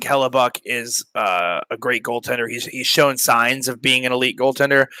 I think Hellebuck is a great goaltender. He's shown signs of being an elite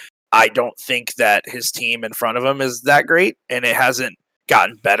goaltender. I don't think that his team in front of him is that great, and it hasn't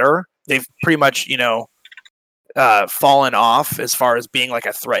gotten better. They've pretty much, fallen off as far as being like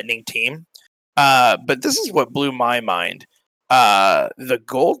a threatening team. But this is what blew my mind. The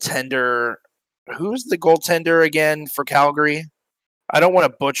goaltender, who's the goaltender again for Calgary? I don't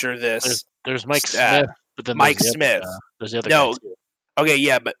want to butcher this. There's Mike Smith, but then Mike Smith. There's the other guy too. Okay,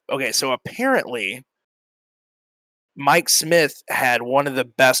 yeah, but okay, so apparently Mike Smith had one of the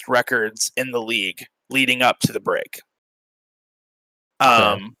best records in the league leading up to the break.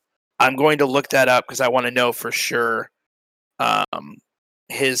 Okay. I'm going to look that up because I want to know for sure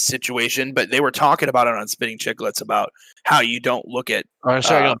his situation, but they were talking about it on Spitting Chicklets about how you don't look at. I'm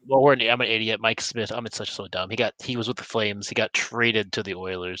sorry, I'm an idiot. Mike Smith. I'm so dumb. He was with the Flames. He got traded to the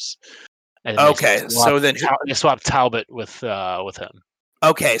Oilers. And Okay, so then they swapped Talbot with him.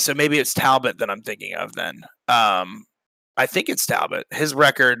 Okay, so maybe it's Talbot that I'm thinking of then. I think it's Talbot. His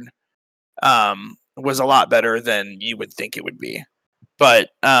record was a lot better than you would think it would be. But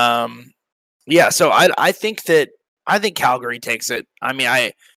yeah, so I think Calgary takes it. I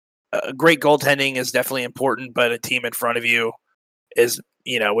mean, great goaltending is definitely important, but a team in front of you is,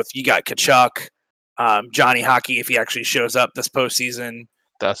 you got Tkachuk, Johnny Hockey if he actually shows up this postseason.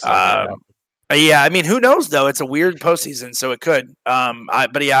 That's yeah, I mean, who knows though? It's a weird postseason, so it could.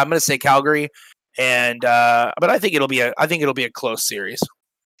 But yeah, I'm going to say Calgary, and but I think it'll be a close series.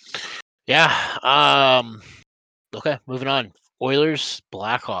 Yeah. Okay, moving on. Oilers,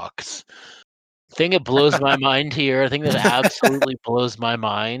 Blackhawks. Thing that blows my mind here, I think that absolutely blows my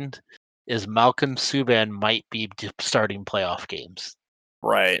mind, is Malcolm Subban might be starting playoff games.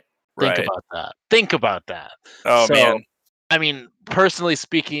 Right. Think about that. Oh, man. I mean, personally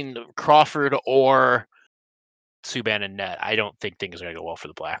speaking, Crawford or Subban and net, I don't think things are going to go well for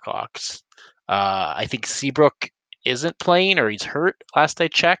the Blackhawks. I think Seabrook isn't playing, or he's hurt last I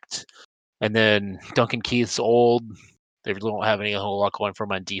checked. And then Duncan Keith's old. They really don't have any whole lot going for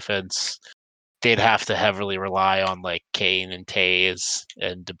him on defense. They'd have to heavily rely on like Kane and Taves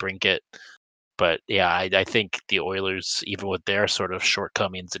and DeBrincat. But yeah, I think the Oilers, even with their sort of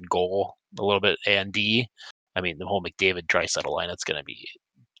shortcomings in goal a little bit and D, I mean, the whole McDavid Draisaitl line, that's going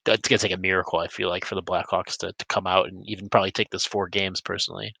to take a miracle, I feel like, for the Blackhawks to come out and even probably take this 4 games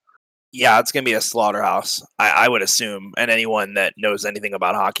personally. Yeah, it's going to be a slaughterhouse, I would assume, and anyone that knows anything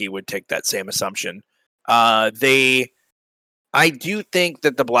about hockey would take that same assumption. I do think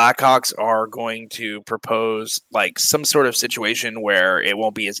that the Blackhawks are going to propose like some sort of situation where it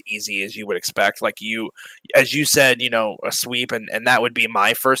won't be as easy as you would expect. Like as you said, a sweep, and that would be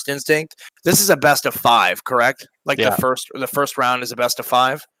my first instinct. This is a best of 5, correct? Like the first round is a best of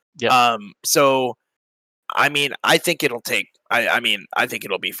 5. Yeah. So, I mean, I think it'll take. I think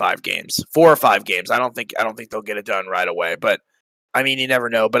it'll be 5 games, 4 or 5 games. I don't think they'll get it done right away. But I mean, you never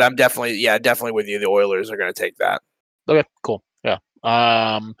know. But I'm definitely with you. The Oilers are going to take that. Okay, cool. Yeah.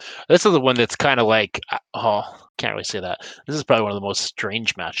 This is the one that's kind of like, can't really say that. This is probably one of the most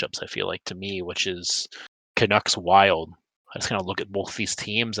strange matchups, I feel like, to me, which is Canucks Wild. I just kind of look at both these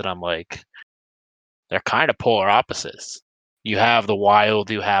teams and I'm like, they're kind of polar opposites. You have the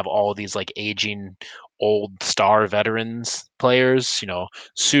Wild, you have all these like aging old star veterans players,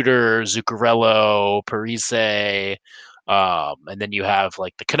 Suter, Zuccarello, Parise. And then you have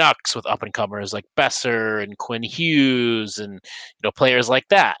like the Canucks with up and comers like Besser and Quinn Hughes and players like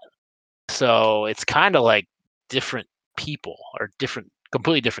that. So it's kind of like different people or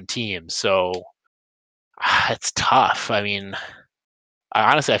completely different teams. So it's tough. I mean,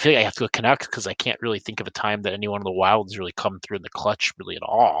 I feel like I have to go Canucks because I can't really think of a time that any one of the Wilds really come through in the clutch really at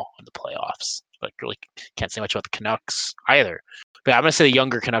all in the playoffs. Like really can't say much about the Canucks either. But I'm gonna say the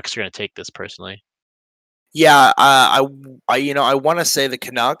younger Canucks are gonna take this personally. Yeah, I want to say the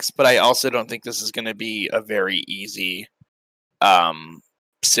Canucks, but I also don't think this is going to be a very easy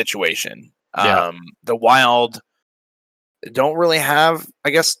situation. Yeah. The Wild don't really have,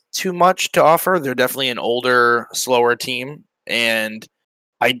 I guess, too much to offer. They're definitely an older, slower team, and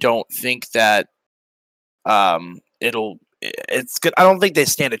I don't think that it's good. I don't think they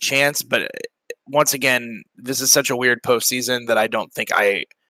stand a chance, but once again, this is such a weird postseason that I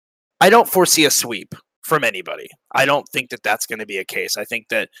don't foresee a sweep from anybody. I don't think that that's going to be a case. I think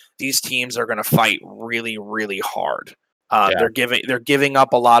that these teams are going to fight really, really hard. They're giving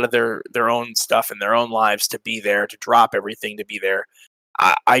up a lot of their own stuff in their own lives to be there, to drop everything to be there.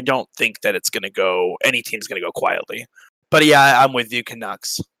 I don't think that any team's going to go quietly. But yeah, I'm with you.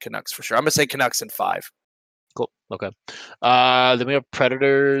 Canucks for sure. I'm gonna say Canucks in 5. Cool. Okay. Then we have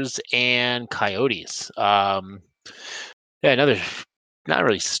Predators and Coyotes. Another not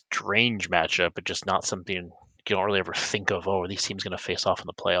really strange matchup, but just not something you don't really ever think of. Oh, are these teams going to face off in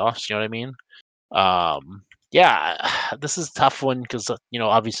the playoffs? You know what I mean? Yeah, this is a tough one because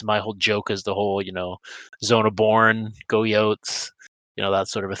obviously my whole joke is the whole Zona born, go Yotes, that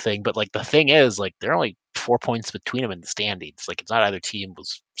sort of a thing. But like the thing is, like they're only 4 points between them in the standings. Like it's not either team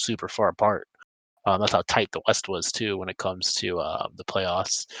was super far apart. That's how tight the West was too when it comes to the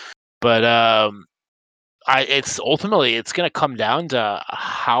playoffs. But it's ultimately going to come down to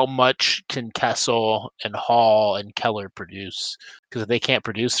how much can Kessel and Hall and Keller produce. Because if they can't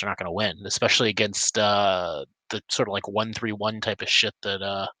produce, they're not going to win, especially against the sort of like 1-3-1 type of shit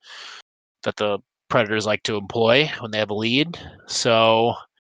that the Predators like to employ when they have a lead. So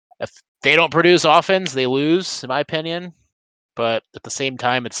if they don't produce offense, they lose, in my opinion. But at the same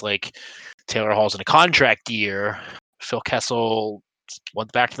time, it's like Taylor Hall's in a contract year. Phil Kessel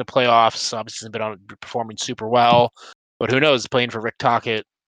went back to the playoffs. Obviously, has been performing super well. But who knows? Playing for Rick Tocchet.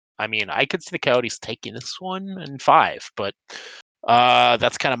 I mean, I could see the Coyotes taking this one in 5, but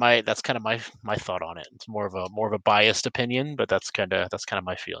that's kind of my thought on it. It's more of a biased opinion, but that's kind of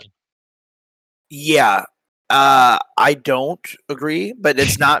my feeling. Yeah. I don't agree, but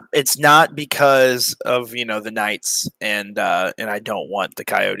it's not because of the Knights and I don't want the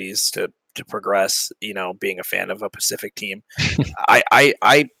Coyotes to progress, being a fan of a Pacific team.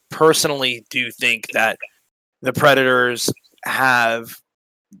 I personally do think that the Predators had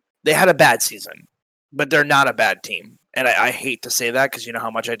a bad season, but they're not a bad team. And I hate to say that because you know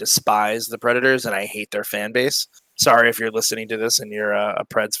how much I despise the Predators and I hate their fan base. Sorry if you're listening to this and you're a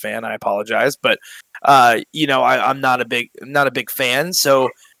Preds fan, I apologize, but I'm not a big fan, so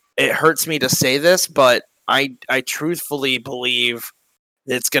it hurts me to say this, but I truthfully believe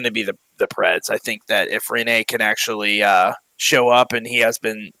it's going to be the Preds. I think that if Rene can actually show up, and he has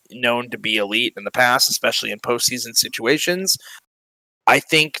been known to be elite in the past, especially in postseason situations, I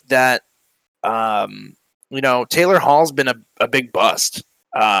think that Taylor Hall's been a big bust.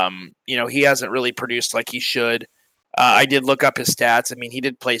 He hasn't really produced like he should. I did look up his stats. I mean, he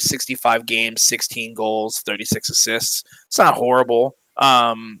did play 65 games, 16 goals, 36 assists. It's not horrible.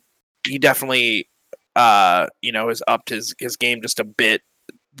 He definitely, has upped his game just a bit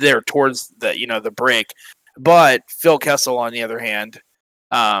there towards the break. But Phil Kessel, on the other hand,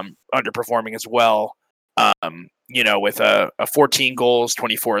 underperforming as well. With a 14 goals,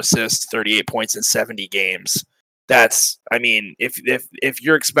 24 assists, 38 points in 70 games. That's, I mean, if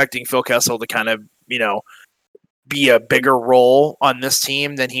you're expecting Phil Kessel to kind of, be a bigger role on this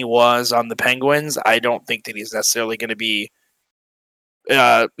team than he was on the Penguins, I don't think that he's necessarily going to be,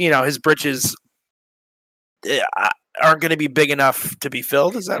 his britches aren't going to be big enough to be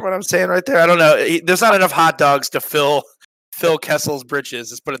filled. Is that what I'm saying right there? I don't know. There's not enough hot dogs to fill Phil Kessel's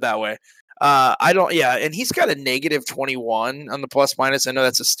britches. Let's put it that way. And he's got a negative 21 on the plus minus. I know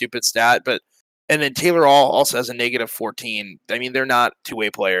that's a stupid stat, and then Taylor also has a negative 14. I mean, they're not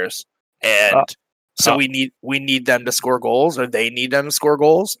two-way players. And so we need them to score goals, or they need them to score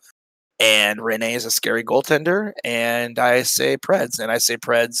goals. And Rene is a scary goaltender, and I say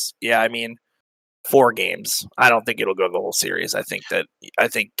Preds. Yeah, I mean, 4 games. I don't think it'll go the whole series. I think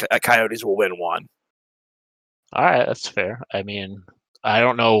Coyotes will win 1. All right, that's fair. I mean, I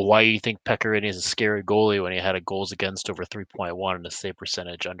don't know why you think Pekka Rinne is a scary goalie when he had a goals against over 3.1 and a save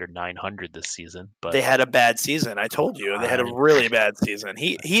percentage under 900 this season. But they had a bad season. I told you they had a really bad season.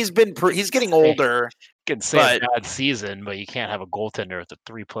 He's getting older. You can say a bad season, but you can't have a goaltender with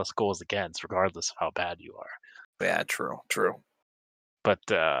 3+ goals against, regardless of how bad you are. Yeah, true. But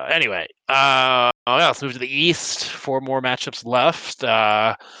anyway, let's move to the East. 4 more matchups left.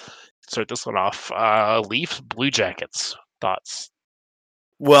 Start this one off. Leafs, Blue Jackets. Thoughts?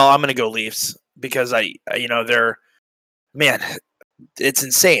 Well, I'm going to go Leafs because they're, man, it's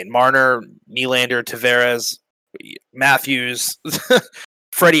insane. Marner, Nylander, Tavares, Matthews,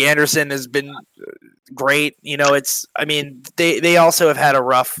 Freddie Anderson has been great. They also have had a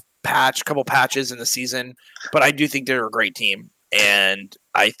rough couple patches in the season, but I do think they're a great team. And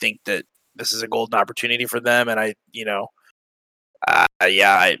I think that this is a golden opportunity for them. And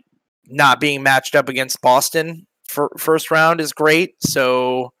not being matched up against Boston for first round is great.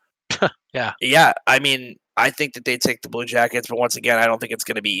 So yeah. I mean, I think that they take the Blue Jackets, but once again, I don't think it's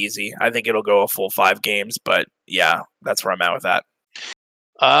going to be easy. I think it'll go a full 5 games, but yeah, that's where I'm at with that.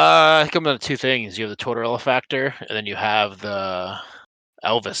 I come down to 2 things. You have the Tortorella factor, and then you have the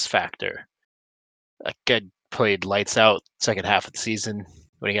Elvis factor. That kid played lights out second half of the season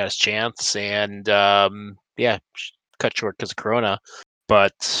when he got his chance, and cut short because of Corona.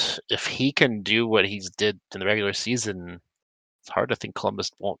 But if he can do what he's did in the regular season, it's hard to think Columbus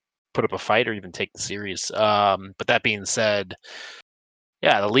won't put up a fight or even take the series. But that being said,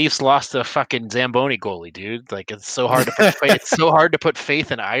 yeah, the Leafs lost a fucking Zamboni goalie, dude. Like it's so hard to put it's so hard to put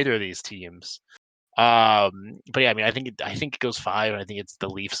faith in either of these teams. But yeah, I mean, I think it goes 5, and I think it's the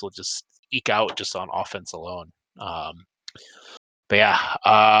Leafs will just eke out just on offense alone. But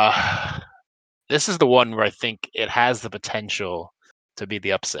yeah, this is the one where I think it has the potential to be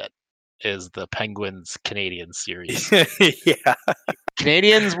the upset. Is the Penguins Canadiens series? Yeah,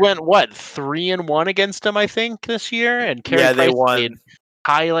 Canadians went 3-1 against them, I think, this year, and Carey they Price won. made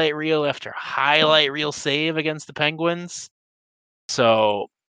highlight reel after highlight reel save against the Penguins. So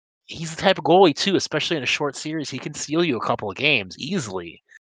he's the type of goalie too, especially in a short series. He can steal you a couple of games easily.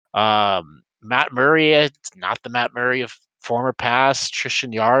 Matt Murray, it's not the Matt Murray of former past.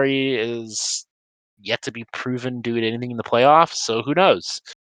 Tristan Jarry is yet to be proven doing anything in the playoffs, so who knows?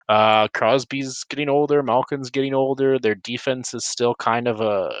 Crosby's getting older, Malkin's getting older. Their defense is still kind of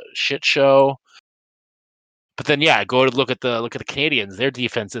a shit show. But then, yeah, go to look at the Canadiens. Their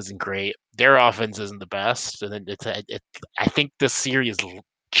defense isn't great. Their offense isn't the best. And then I think this series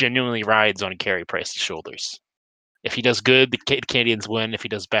genuinely rides on Carey Price's shoulders. If he does good, the Canadiens win. If he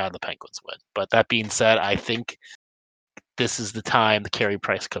does bad, the Penguins win. But that being said, I think this is the time the Carey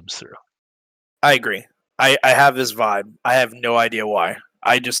Price comes through. I agree. I have this vibe. I have no idea why.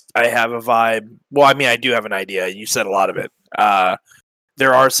 I have a vibe. Well, I mean, I do have an idea. You said a lot of it.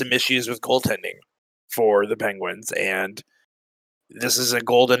 There are some issues with goaltending for the Penguins, and this is a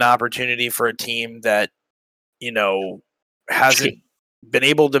golden opportunity for a team that, hasn't been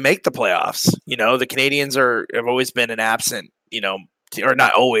able to make the playoffs. The Canadiens have always been an absent, or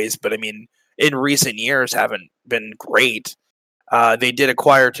not always, but I mean, in recent years haven't been great. They did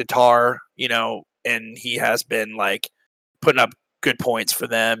acquire Tatar, and he has been like putting up good points for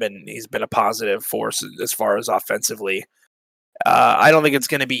them, and he's been a positive force as far as offensively. I don't think it's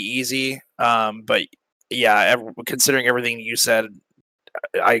going to be easy, but yeah, considering everything you said,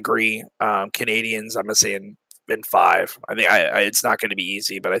 I agree. Canadiens, I'm going to say in 5. I think it's not going to be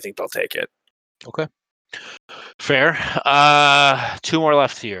easy, but I think they'll take it. Okay. Fair. 2 more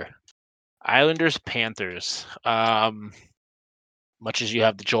left here. Islanders, Panthers. Much as you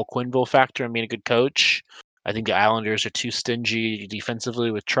have the Joel Quenneville factor and being a good coach, I think the Islanders are too stingy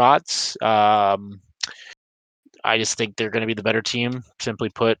defensively with Trotz. I just think they're going to be the better team, simply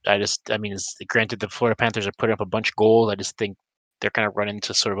put. Granted, the Florida Panthers are putting up a bunch of goals. I just think they're kind of running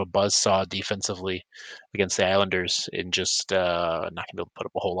into sort of a buzzsaw defensively against the Islanders and just not going to be able to put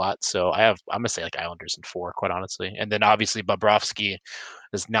up a whole lot. So I'm going to say like Islanders in 4, quite honestly. And then obviously Bobrovsky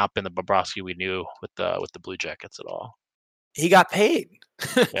has not been the Bobrovsky we knew with the Blue Jackets at all. He got paid.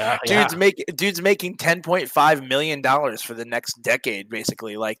 Yeah, dude's making $10.5 million for the next decade,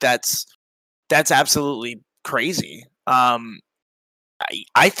 basically. Like that's absolutely crazy.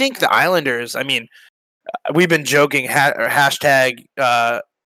 I think the Islanders, I mean, we've been joking hashtag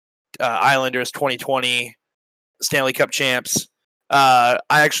Islanders 2020 Stanley Cup champs. I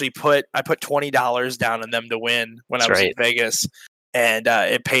put $20 down on them to win when I was in Vegas, and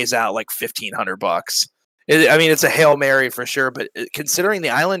it pays out like $1,500. It's a Hail Mary for sure, but considering the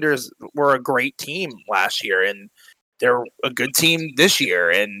Islanders were a great team last year and they're a good team this year,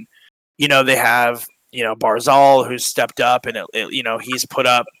 and they have Barzal, who's stepped up, and he's put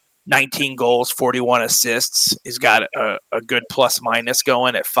up 19 goals, 41 assists. He's got a good plus minus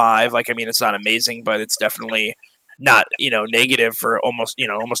going at 5. It's not amazing, but it's definitely not negative for almost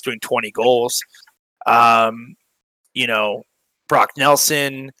doing 20 goals. Brock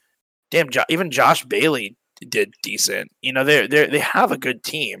Nelson, even Josh Bailey did decent. They have a good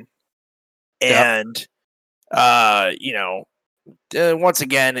team, and once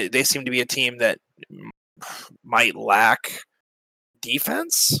again, they seem to be a team that might lack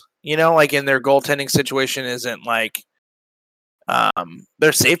defense. Like in their goaltending situation isn't like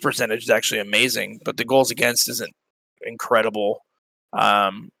their save percentage is actually amazing, but the goals against isn't incredible.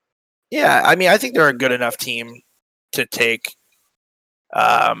 I think they're a good enough team to take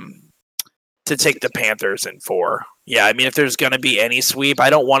the Panthers in 4. Yeah, if there's going to be any sweep, I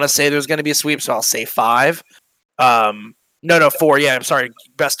don't want to say there's going to be a sweep, so I'll say 5. No, 4. Yeah, I'm sorry,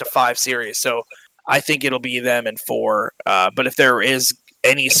 best of 5 series. So I think it'll be them in 4. But if there is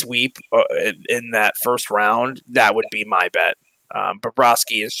any sweep in that first round, that would be my bet.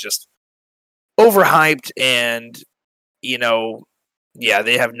 Bobrovsky is just overhyped, and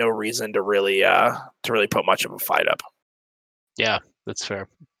they have no reason to really put much of a fight up. Yeah, That's fair.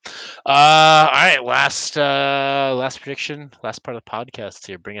 All right, last prediction, last part of the podcast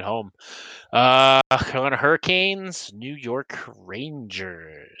here. Bring it home. Carolina Hurricanes, New York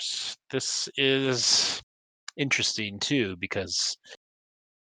Rangers. This is interesting too because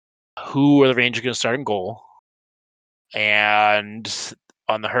who are the Rangers going to start in goal? And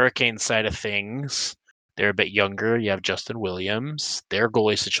on the Hurricanes side of things, they're a bit younger. You have Justin Williams. Their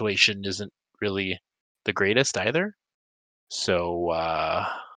goalie situation isn't really the greatest either. So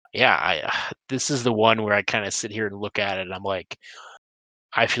this is the one where I kind of sit here and look at it, and I'm like,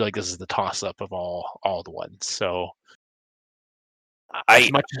 I feel like this is the toss up of all the ones. So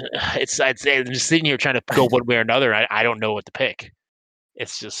I'm just sitting here trying to go one way or another. I don't know what to pick.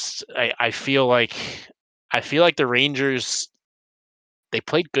 It's just I feel like the Rangers, they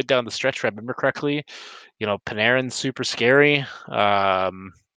played good down the stretch. If I remember correctly, Panarin's super scary.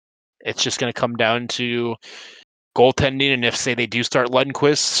 It's just going to come down to goaltending, and if say they do start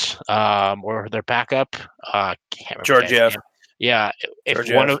Lundqvist or their backup, can't remember Georgiev. Yeah,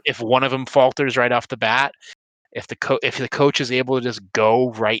 if one of them falters right off the bat, if the coach is able to just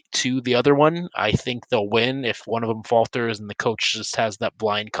go right to the other one, I think they'll win. If one of them falters and the coach just has that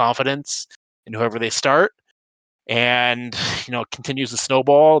blind confidence in whoever they start, and continues to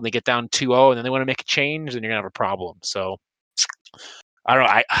snowball, and they get down 2-0, and then they want to make a change, then you're gonna have a problem. So I don't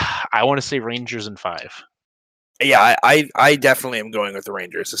know. I want to say Rangers in 5. Yeah, I definitely am going with the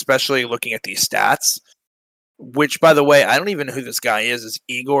Rangers, especially looking at these stats. Which, by the way, I don't even know who this guy is. Is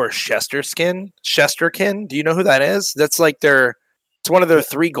Igor Shesterkin? Do you know who that is? That's like it's one of their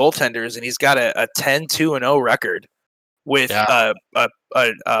 3 goaltenders, and he's got a 10-2-0 record with a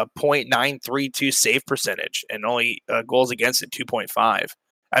 .932 save percentage and only goals against at 2.5.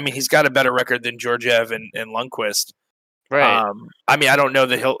 I mean, he's got a better record than Georgiev and Lundqvist. Right. I mean, I don't know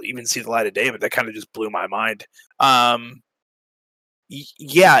that he'll even see the light of day, but that kind of just blew my mind.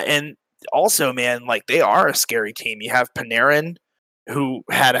 Yeah, and also, man, like they are a scary team. You have Panarin, who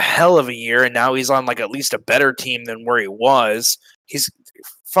had a hell of a year, and now he's on like at least a better team than where he was. He's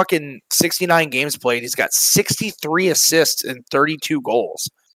fucking 69 games played. He's got 63 assists and 32 goals.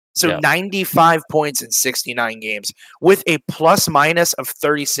 So 95 points in 69 games with a plus minus of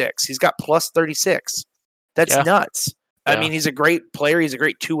 36. He's got plus 36. That's nuts. I mean, he's a great player. He's a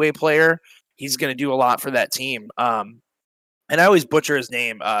great two-way player. He's going to do a lot for that team. And I always butcher his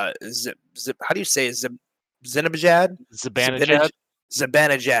name. How do you say it? Zibanejad?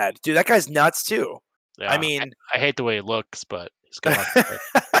 Zibanejad. Dude, that guy's nuts too. Yeah, I mean, I hate the way he looks, but he's got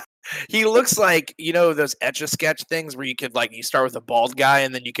he looks like, those Etch-a-Sketch things where you could you start with a bald guy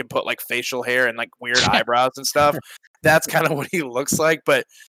and then you can put like facial hair and like weird eyebrows and stuff. That's kind of what he looks like. But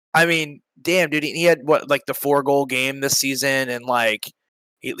I mean, damn, dude, he had the 4-goal game this season, and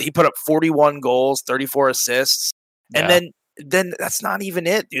he put up 41 goals, 34 assists, and then that's not even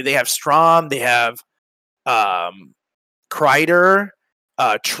it, dude. They have Strom, they have Kreider,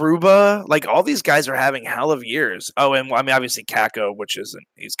 Trouba. Like all these guys are having hell of years. Oh, and I mean, obviously Kakko,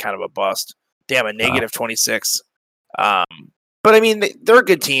 he's kind of a bust. Damn, a negative 26. But I mean, they're a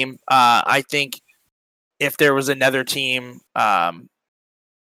good team. I think if there was another team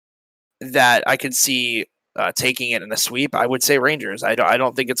that I could see taking it in a sweep, I would say Rangers. I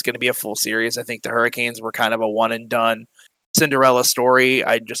don't think it's going to be a full series. I think the Hurricanes were kind of a one and done Cinderella story.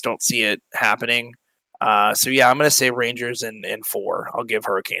 I just don't see it happening. So yeah, I'm going to say Rangers in 4. I'll give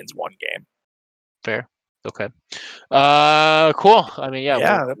Hurricanes 1 game. Fair. Okay. Cool. I mean,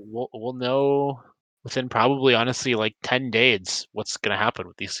 we'll know within probably, honestly, like 10 days what's going to happen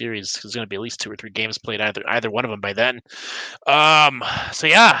with these series. There's going to be at least 2 or 3 games played either one of them by then. So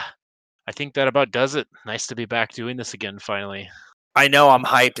yeah, I think that about does it. Nice to be back doing this again finally. I know, I'm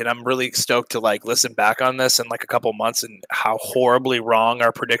hyped, and I'm really stoked to listen back on this in a couple months and how horribly wrong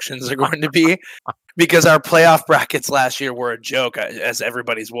our predictions are going to be, because our playoff brackets last year were a joke, as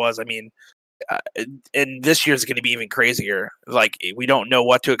everybody's was. I mean, and this year's going to be even crazier. We don't know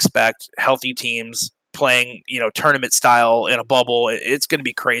what to expect. Healthy teams playing, tournament style in a bubble. It's going to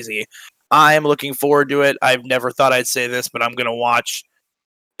be crazy. I am looking forward to it. I've never thought I'd say this, but I'm going to watch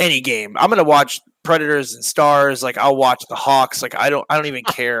any game. I'm going to watch Predators and Stars. I'll watch the Hawks. I don't even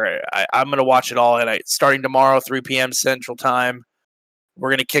care. I'm going to watch it all. And starting tomorrow, 3 p.m. Central Time, we're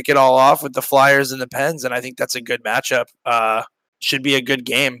going to kick it all off with the Flyers and the Pens. And I think that's a good matchup. Should be a good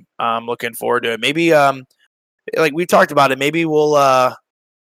game. I'm looking forward to it. Maybe, we talked about it, maybe we'll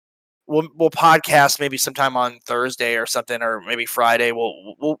podcast maybe sometime on Thursday or something, or maybe Friday.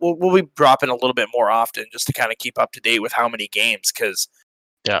 We'll be dropping a little bit more often just to kind of keep up to date with how many games, because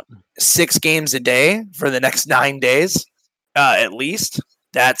 6 games a day for the next 9 days, at least.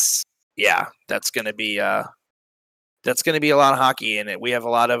 That's going to be that's going to be a lot of hockey in it. We have a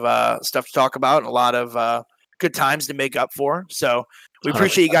lot of stuff to talk about and a lot of good times to make up for. So we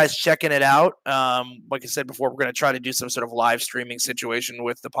appreciate you guys checking it out. Like I said before, we're going to try to do some sort of live streaming situation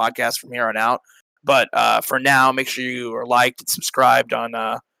with the podcast from here on out. But for now, make sure you are liked and subscribed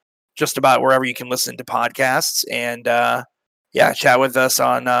on just about wherever you can listen to podcasts. And chat with us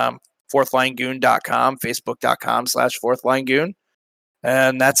on fourthlinegoon.com, facebook.com/fourthlinegoon.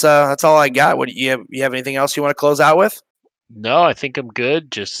 And that's all I got. What you have anything else you want to close out with? No, I think I'm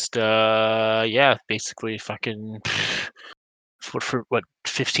good. Just basically fucking for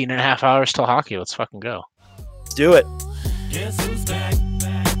 15 and a half hours till hockey. Let's fucking go. Do it. Guess who's back?